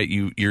fact that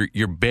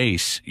your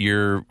base,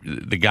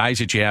 the guys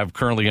that you have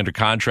currently under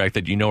contract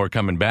that are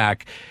coming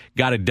back,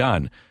 got it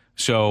done.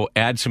 So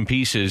add some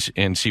pieces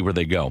and see where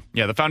they go.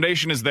 Yeah, the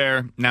foundation is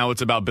there. Now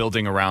it's about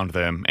building around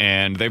them,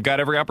 and they've got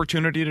every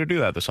opportunity to do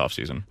that this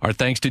offseason. Our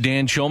thanks to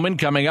Dan Shulman.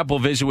 Coming up, we'll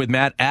visit with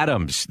Matt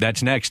Adams.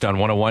 That's next on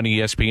 101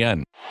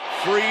 ESPN.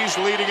 Freeze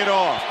leading it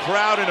off.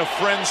 Crowd in a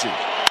frenzy.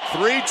 3-2,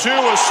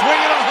 a swing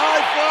and a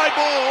high fly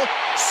ball.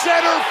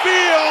 Center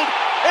field.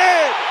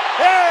 It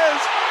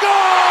is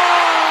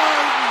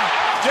gone!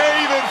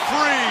 David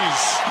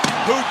Freeze,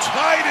 who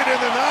tied it in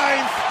the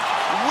 9th,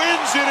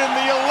 wins it in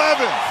the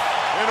 11th.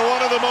 In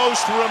one of the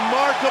most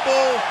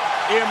remarkable,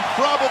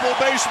 improbable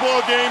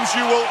baseball games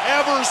you will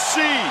ever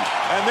see.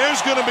 And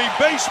there's going to be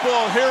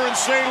baseball here in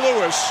St.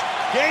 Louis.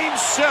 Game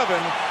 7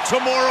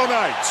 tomorrow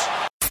night.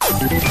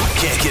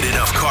 Can't get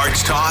enough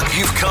Cards talk?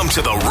 You've come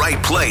to the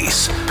right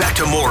place. Back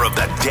to more of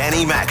the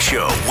Danny Mac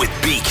Show with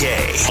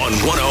BK on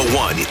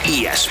 101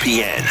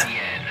 ESPN.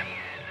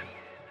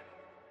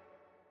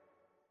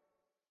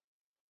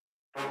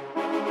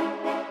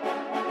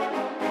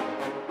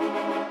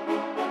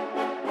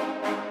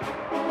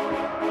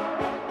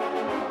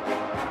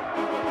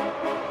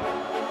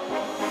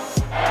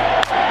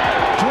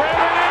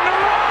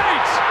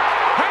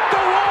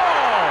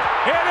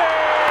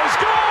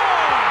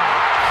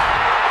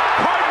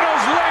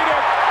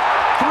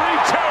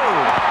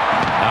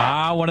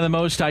 One of the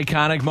most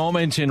iconic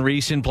moments in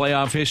recent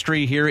playoff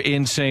history here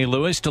in St.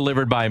 Louis,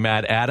 delivered by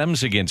Matt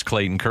Adams against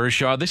Clayton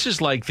Kershaw. This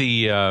is like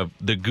the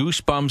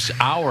Goosebumps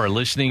hour,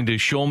 listening to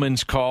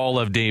Shulman's call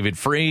of David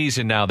Freese,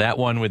 and now that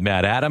one with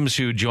Matt Adams,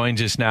 who joins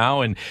us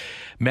now. And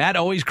Matt,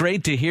 always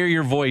great to hear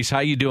your voice. How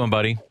you doing,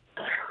 buddy?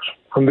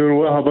 I'm doing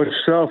well. How about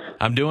yourself?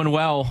 I'm doing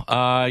well.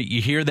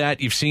 You hear that?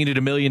 You've seen it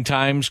a million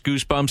times.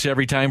 Goosebumps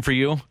every time for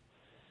you?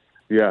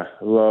 Yeah,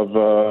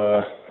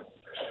 love.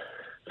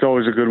 It's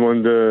always a good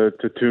one to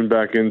tune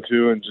back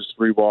into and just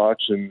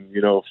rewatch and,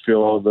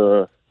 feel all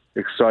the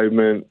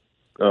excitement.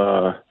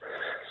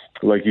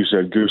 like you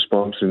said,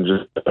 goosebumps and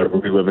just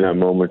reliving that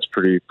moment. It's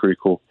pretty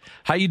cool.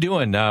 How you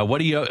doing?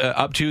 What are you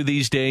up to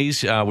these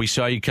days? We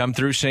saw you come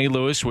through St.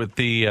 Louis with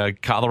the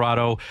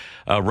Colorado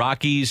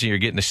Rockies, and you're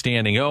getting a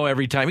standing O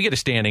every time. You get a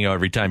standing O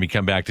every time you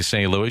come back to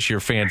St. Louis. You're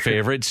a fan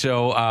favorite.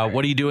 So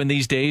what are you doing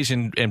these days,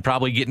 and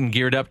probably getting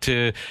geared up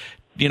to,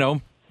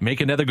 make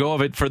another go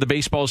of it for the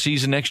baseball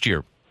season next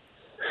year?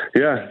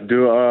 Yeah,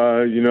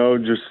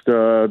 just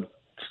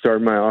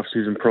start my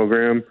off-season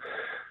program,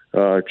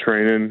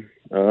 training,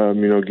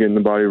 getting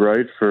the body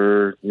right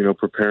for,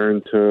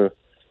 preparing to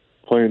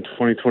play in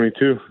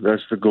 2022.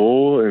 That's the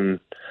goal, and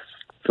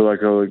I feel like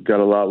I got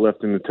a lot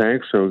left in the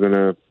tank, so we're going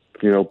to,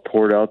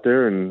 pour it out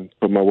there and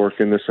put my work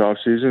in this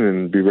offseason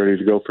and be ready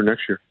to go for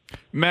next year.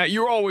 Matt,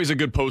 you're always a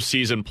good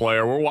postseason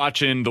player. We're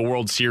watching the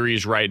World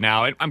Series right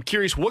now, and I'm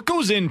curious, what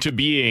goes into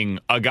being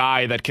a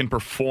guy that can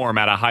perform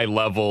at a high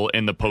level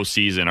in the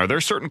postseason? Are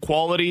there certain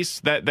qualities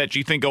that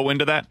you think go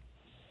into that?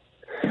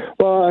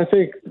 Well, I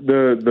think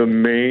the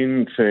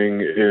main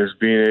thing is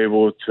being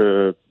able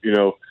to,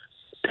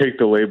 take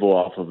the label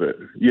off of it.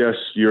 Yes,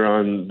 you're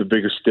on the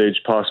biggest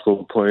stage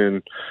possible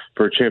playing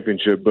for a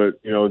championship, but,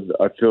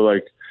 I feel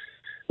like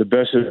the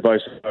best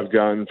advice I've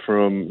gotten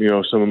from,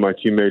 some of my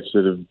teammates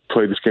that have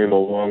played this game a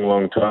long,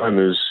 long time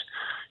is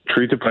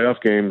treat the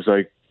playoff games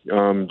like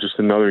just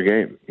another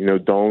game.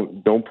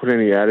 Don't put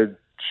any added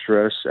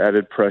stress,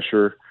 added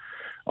pressure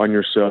on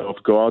yourself.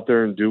 Go out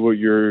there and do what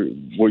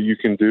you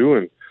can do,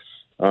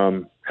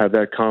 and have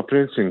that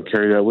confidence and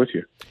carry that with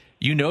you.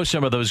 You know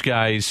some of those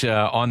guys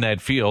on that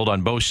field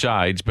on both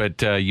sides,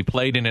 but you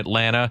played in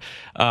Atlanta.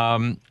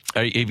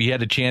 Have you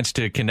had a chance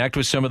to connect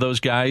with some of those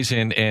guys,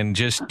 and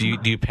just do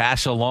you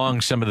pass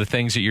along some of the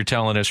things that you're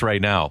telling us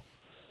right now?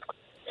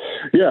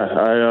 Yeah,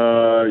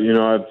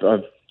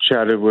 I've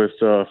chatted with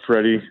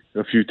Freddie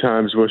a few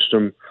times, wished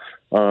him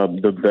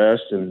the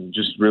best, and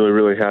just really,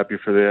 really happy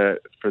for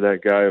that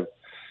guy.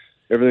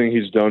 Everything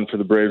he's done for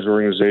the Braves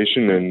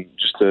organization, and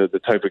just the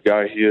type of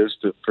guy he is,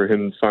 for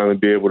him to finally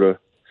be able to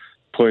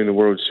play in the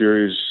World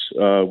Series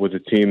with a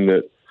team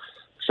that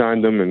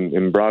signed him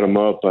and brought him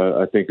up.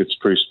 I think it's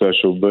pretty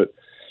special, but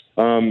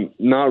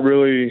not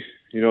really,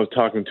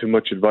 talking too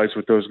much advice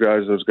with those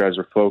guys. Those guys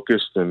are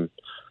focused, and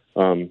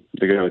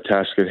they got a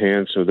task at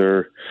hand, so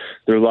they're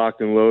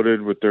locked and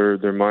loaded with their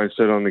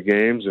mindset on the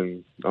games,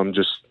 and I'm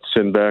just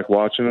sitting back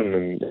watching them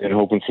and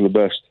hoping for the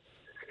best.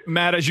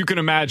 Matt, as you can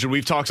imagine,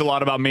 we've talked a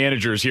lot about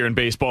managers here in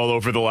baseball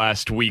over the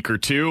last week or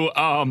two.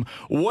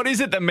 What is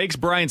it that makes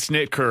Brian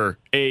Snitker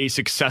a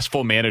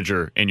successful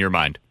manager in your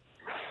mind?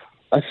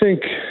 I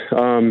think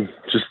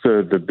just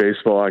the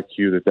baseball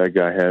IQ that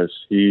guy has.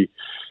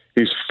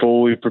 He's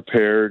fully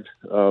prepared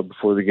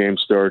before the game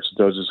starts,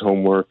 does his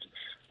homework,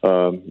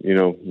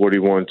 what he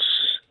wants,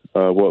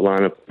 what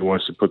lineup he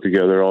wants to put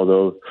together, all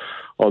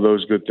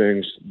those good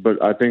things.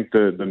 But I think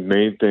the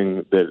main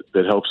thing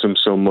that helps him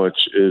so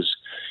much is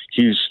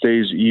he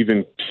stays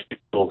even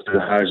to the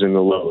highs and the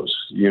lows.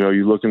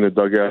 You look in the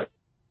dugout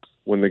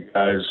when the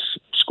guys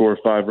score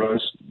 5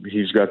 runs,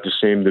 he's got the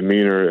same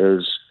demeanor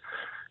as,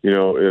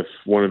 if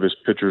one of his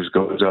pitchers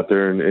goes out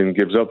there and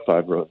gives up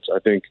 5 runs. I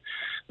think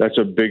that's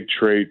a big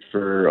trait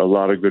for a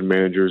lot of good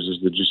managers, is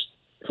to just,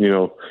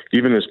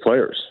 even as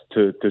players,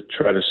 to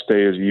try to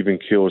stay as even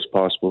keel as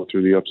possible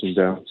through the ups and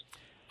downs.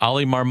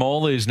 Oli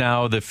Marmol is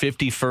now the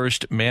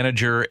 51st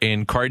manager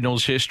in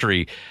Cardinals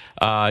history.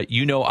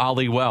 You know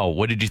Oli well.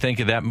 What did you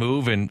think of that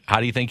move, and how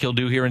do you think he'll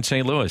do here in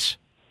St. Louis?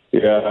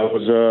 Yeah, I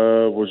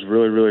was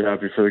really, really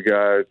happy for the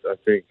guy. I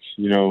think,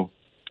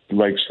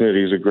 like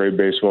Snit, he's a great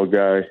baseball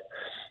guy,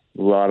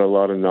 a lot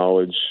of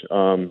knowledge,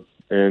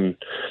 and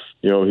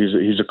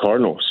he's a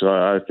Cardinal. So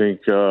I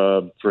think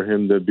for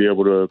him to be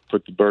able to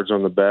put the birds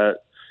on the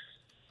bat,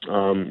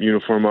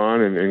 uniform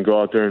on, and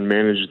go out there and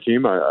manage the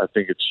team, I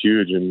think it's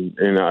huge,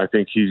 and I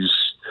think he's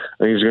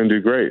going to do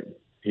great.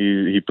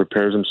 He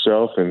prepares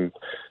himself, and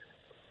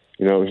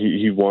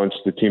he wants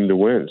the team to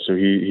win, so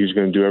he's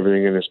going to do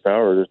everything in his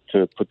power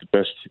to put the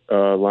best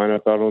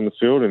lineup out on the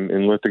field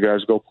and let the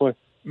guys go play.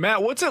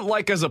 Matt, what's it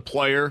like as a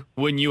player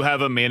when you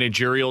have a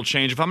managerial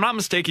change? If I'm not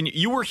mistaken,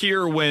 you were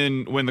here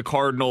when the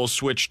Cardinals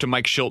switched to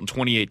Mike Shildt in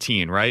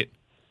 2018, right?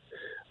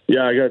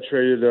 Yeah, I got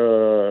traded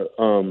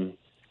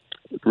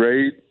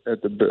right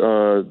at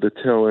the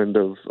tail end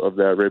of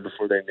that, right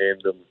before they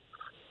named him.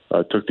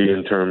 Took the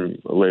interim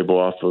label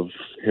off of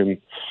him,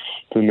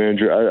 the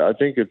manager. I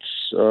think it's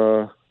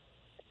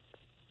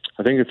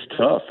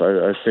tough.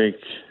 I think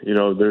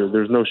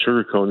there's no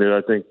sugarcoating it.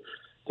 I think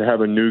to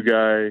have a new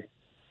guy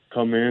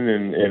come in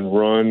and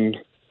run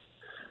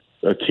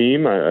a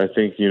team, I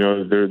think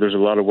there's a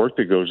lot of work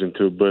that goes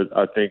into it. But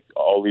I think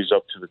Ollie's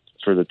up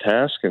for the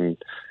task, and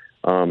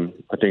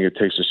I think it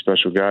takes a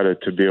special guy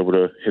to be able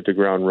to hit the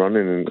ground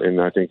running,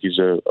 and I think he's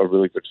a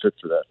really good fit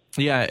for that.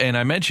 Yeah, and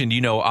I mentioned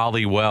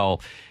Oli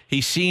well.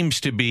 He seems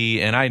to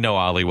be, and I know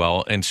Oli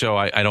well, and so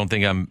I don't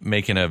think I'm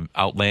making an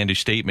outlandish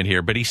statement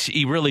here, but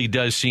he really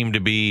does seem to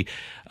be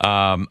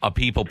a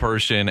people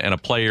person and a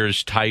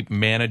players type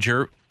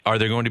manager. Are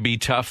there going to be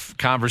tough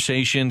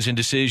conversations and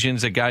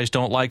decisions that guys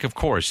don't like? Of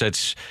course,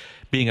 that's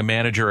being a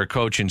manager or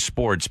coach in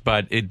sports,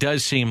 but it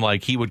does seem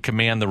like he would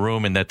command the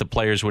room and that the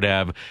players would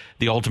have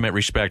the ultimate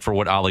respect for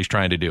what Ollie's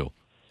trying to do.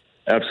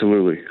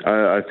 Absolutely.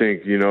 I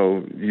think,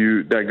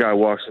 that guy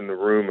walks in the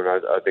room, and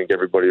I think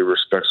everybody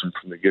respects him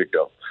from the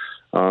get-go.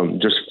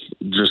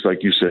 Just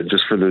like you said,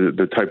 just for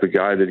the type of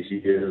guy that he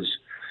is,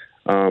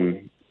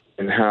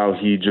 and how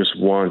he just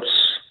wants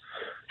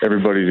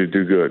everybody to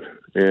do good.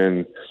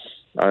 And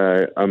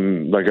I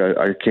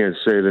can't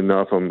say it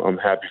enough. I'm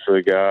happy for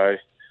the guy,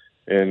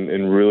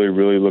 and really,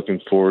 really looking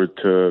forward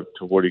to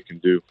what he can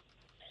do.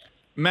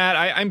 Matt,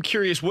 I'm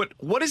curious,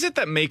 what is it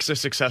that makes a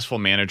successful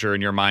manager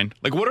in your mind?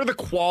 Like, what are the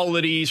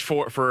qualities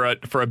for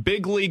a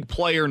big league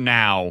player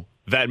now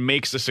that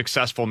makes a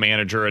successful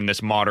manager in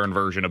this modern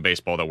version of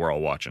baseball that we're all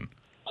watching?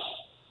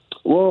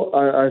 Well,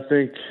 I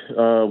think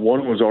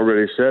one was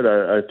already said.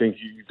 I think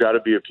you got to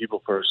be a people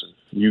person.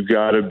 You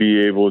got to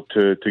be able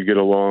to get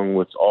along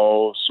with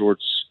all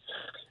sorts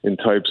and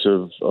types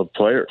of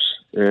players,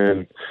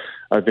 and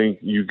I think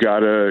you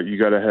gotta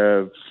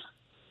have.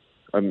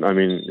 I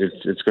mean,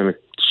 it's going to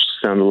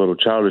sound a little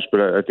childish, but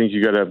I think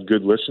you got to have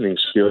good listening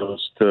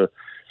skills to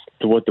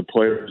what the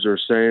players are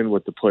saying,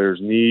 what the players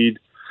need,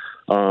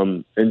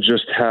 and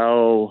just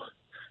how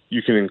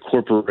you can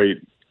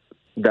incorporate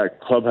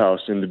that clubhouse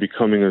into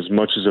becoming as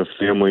much as a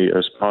family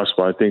as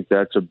possible. I think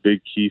that's a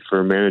big key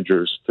for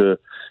managers to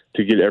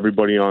get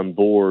everybody on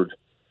board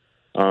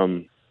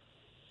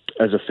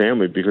as a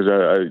family, because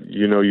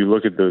you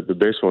look at the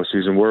baseball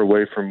season, we're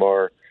away from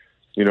our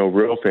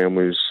real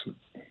families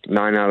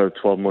 9 out of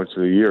 12 months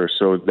of the year.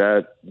 So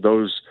that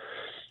those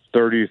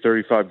 30,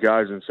 35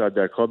 guys inside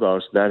that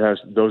clubhouse,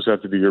 those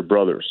have to be your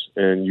brothers,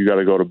 and you got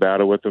to go to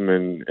battle with them.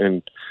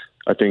 And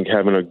I think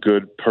having a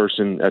good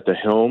person at the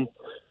helm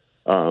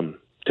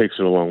takes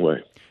it a long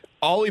way.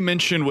 Ollie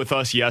mentioned with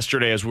us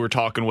yesterday as we were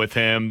talking with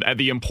him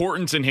the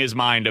importance in his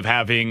mind of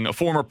having a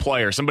former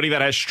player, somebody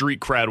that has street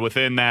cred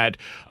within that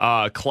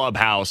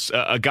clubhouse,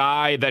 a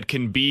guy that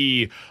can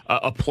be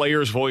a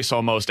player's voice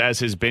almost as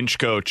his bench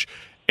coach.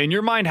 In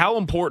your mind, how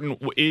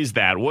important is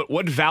that?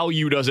 What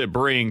value does it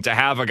bring to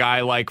have a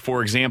guy like,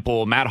 for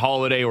example, Matt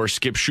Holliday or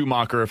Skip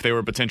Schumacher, if they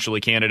were potentially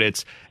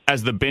candidates,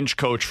 as the bench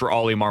coach for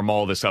Ollie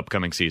Marmol this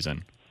upcoming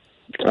season?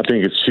 I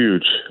think it's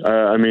huge.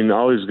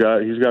 Ollie's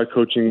got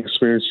coaching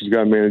experience, he's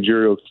got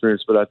managerial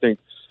experience, but I think,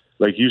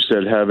 like you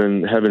said,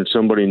 having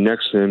somebody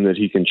next to him that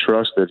he can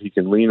trust, that he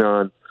can lean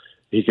on,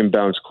 he can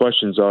bounce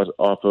questions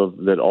off of,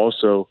 that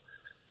also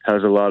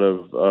has a lot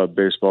of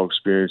baseball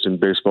experience and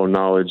baseball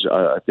knowledge.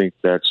 I think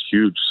that's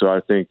huge. So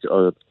I think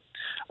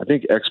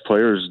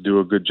ex-players do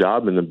a good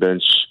job in the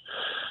bench,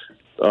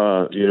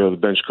 the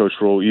bench coach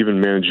role,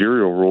 even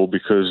managerial role,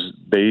 because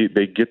they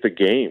get the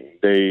game.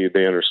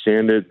 They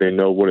understand it. They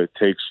know what it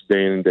takes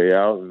day in and day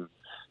out. And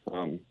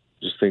I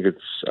think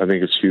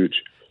it's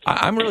huge.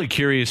 I'm really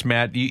curious,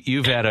 Matt.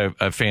 You've had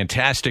a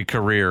fantastic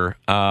career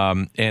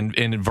and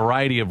in a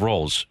variety of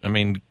roles. I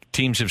mean,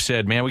 teams have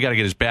said, man, we got to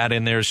get his bat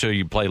in there. So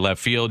you play left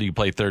field, you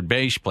play third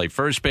base, you play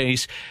first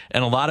base.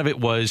 And a lot of it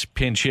was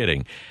pinch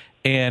hitting.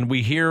 And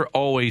we hear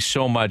always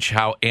so much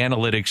how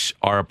analytics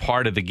are a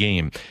part of the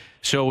game.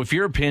 So if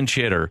you're a pinch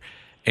hitter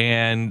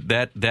and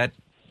that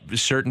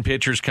certain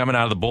pitcher's coming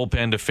out of the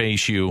bullpen to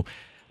face you,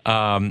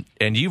 and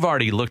you've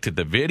already looked at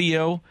the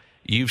video,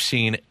 you've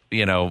seen,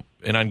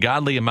 an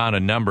ungodly amount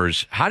of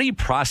numbers. How do you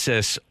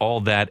process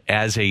all that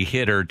as a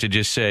hitter to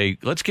just say,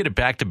 let's get it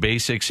back to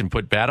basics and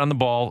put bat on the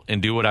ball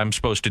and do what I'm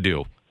supposed to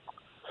do?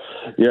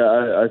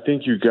 Yeah, I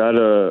think you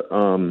gotta.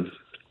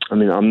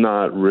 I'm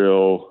not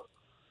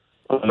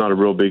a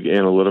real big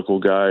analytical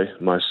guy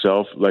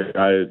myself. Like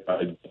I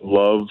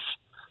love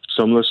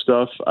some of the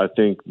stuff. I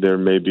think there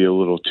may be a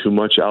little too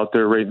much out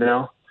there right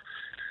now.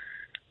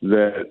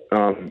 That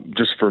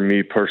just for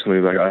me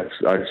personally, like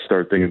I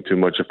start thinking too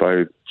much if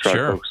I try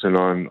focusing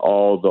on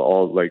all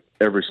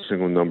every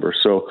single number.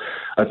 So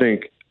I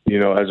think,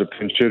 as a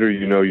pinch hitter,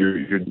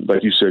 you're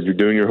like you said, you're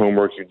doing your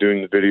homework, you're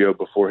doing the video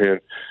beforehand,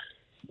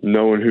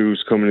 knowing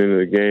who's coming into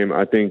the game.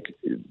 I think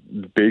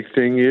the big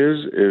thing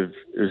is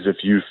if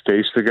you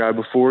face the guy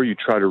before, you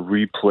try to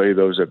replay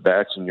those at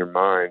bats in your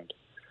mind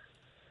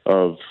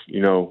of,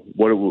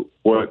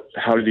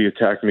 how did he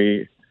attack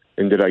me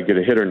and did I get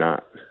a hit or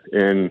not?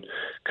 And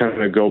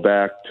kind of go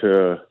back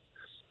to,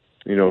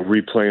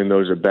 replaying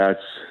those at bats,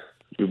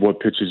 what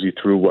pitches he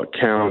threw, what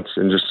counts,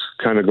 and just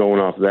kind of going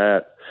off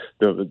that,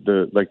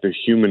 the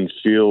human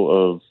feel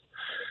of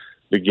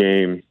the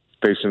game,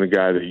 facing a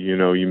guy that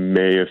you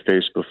may have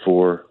faced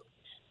before.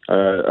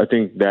 I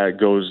think that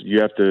goes.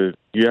 You have to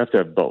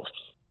have both,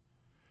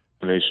 a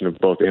combination of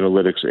both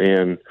analytics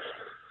and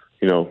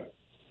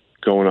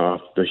going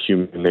off the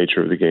human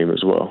nature of the game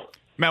as well.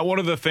 Matt, one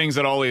of the things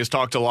that Ollie has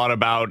talked a lot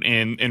about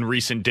in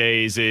recent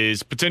days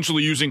is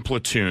potentially using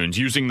platoons,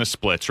 using the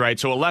splits, right?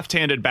 So a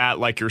left-handed bat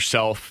like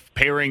yourself,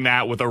 pairing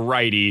that with a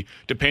righty,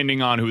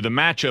 depending on who the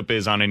matchup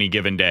is on any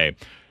given day.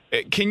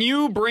 Can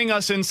you bring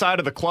us inside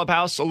of the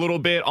clubhouse a little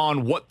bit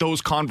on what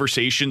those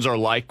conversations are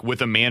like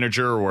with a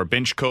manager or a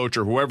bench coach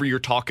or whoever you're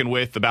talking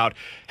with about,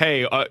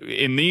 hey,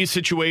 in these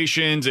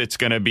situations, it's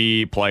going to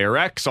be player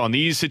X. On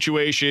these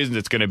situations,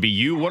 it's going to be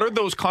you. What are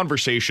those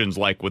conversations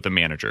like with the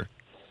manager?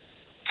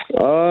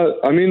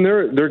 I mean,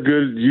 they're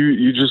good.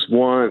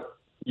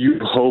 You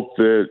hope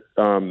that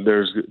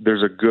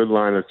there's a good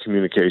line of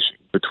communication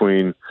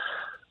between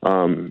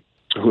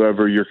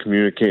whoever you're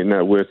communicating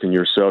that with and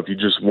yourself. You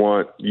just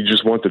want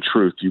the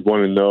truth. You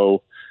want to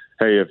know,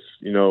 hey,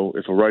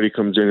 if a righty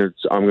comes in,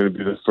 I'm going to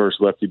be the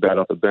first lefty bat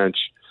off the bench,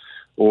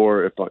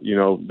 or if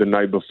the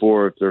night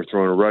before if they're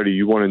throwing a righty,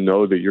 you want to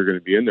know that you're going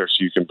to be in there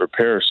so you can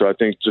prepare. So I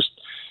think just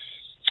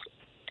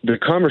the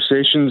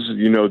conversations,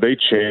 they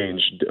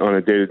change on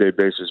a day-to-day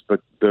basis, but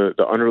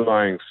the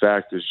underlying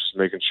fact is just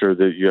making sure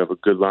that you have a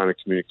good line of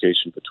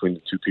communication between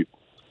the two people.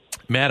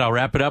 Matt, I'll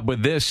wrap it up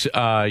with this.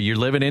 You're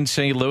living in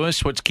St.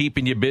 Louis. What's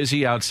keeping you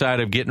busy outside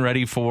of getting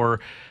ready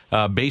for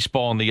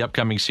baseball in the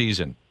upcoming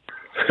season?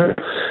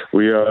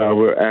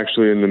 We're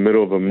actually in the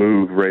middle of a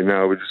move right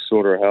now. We just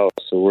sold our house,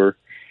 so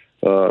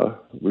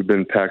we've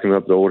been packing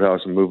up the old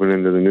house and moving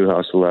into the new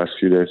house the last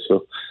few days.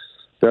 So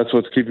that's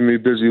what's keeping me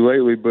busy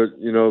lately.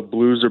 But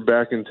Blues are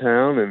back in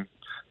town, and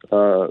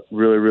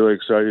really, really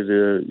excited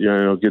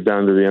to get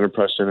down to the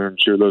Enterprise Center and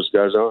cheer those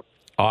guys on.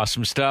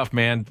 Awesome stuff,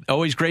 man.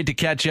 Always great to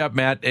catch up,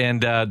 Matt,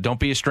 and don't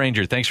be a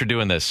stranger. Thanks for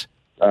doing this.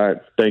 All right.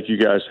 Thank you,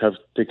 guys.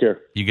 Take care.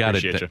 You got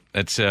it.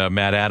 That's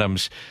Matt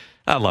Adams.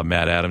 I love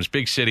Matt Adams.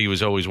 Big City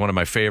was always one of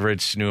my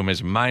favorites. Knew him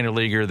as a minor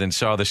leaguer, then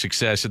saw the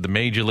success at the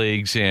major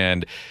leagues.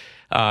 And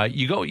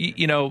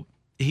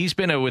he's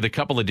been with a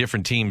couple of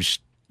different teams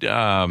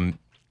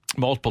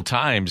multiple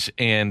times,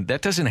 and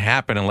that doesn't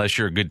happen unless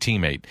you're a good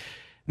teammate.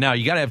 Now,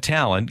 you got to have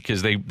talent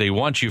because they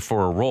want you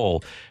for a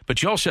role,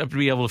 but you also have to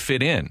be able to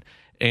fit in.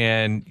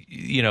 And,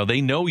 they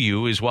know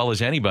you as well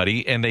as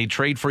anybody, and they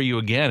trade for you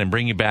again and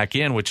bring you back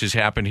in, which has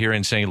happened here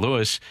in St.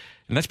 Louis.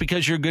 And that's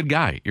because you're a good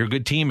guy. You're a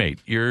good teammate.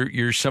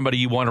 You're somebody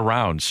you want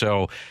around.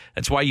 So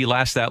that's why you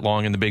last that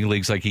long in the big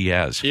leagues like he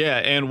has. Yeah,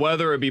 and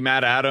whether it be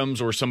Matt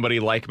Adams or somebody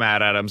like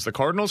Matt Adams, the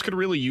Cardinals could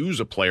really use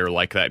a player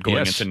like that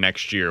going into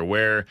next year,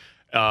 where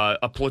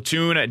a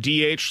platoon at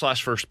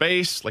DH/first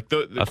base, like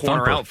the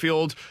corner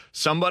outfield,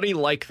 somebody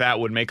like that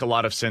would make a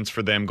lot of sense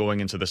for them going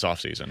into this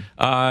offseason.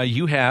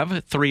 You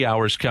have 3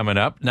 hours coming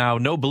up. Now,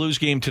 no Blues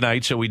game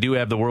tonight, so we do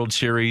have the World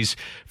Series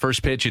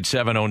first pitch at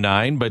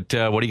 7:09.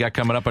 But what do you got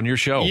coming up on your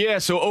show? Yeah,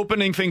 so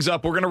opening things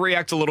up, we're going to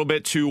react a little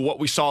bit to what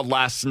we saw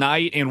last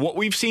night and what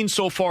we've seen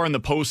so far in the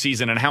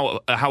postseason and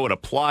how it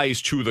applies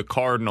to the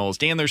Cardinals.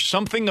 Dan, there's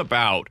something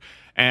about,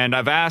 and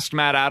I've asked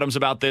Matt Adams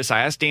about this,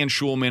 I asked Dan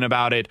Shulman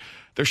about it,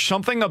 there's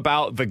something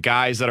about the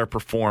guys that are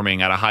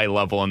performing at a high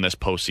level in this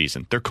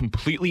postseason. They're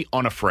completely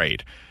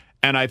unafraid.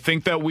 And I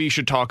think that we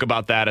should talk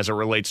about that as it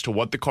relates to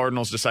what the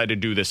Cardinals decided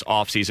to do this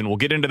offseason. We'll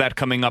get into that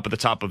coming up at the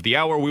top of the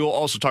hour. We will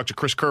also talk to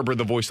Chris Kerber,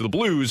 the voice of the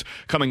Blues,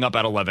 coming up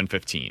at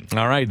 11:15.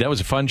 All right, that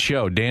was a fun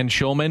show. Dan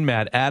Shulman,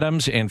 Matt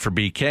Adams, and for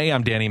BK,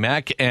 I'm Danny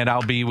Mac, and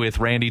I'll be with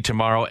Randy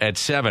tomorrow at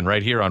 7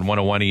 right here on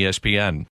 101 ESPN.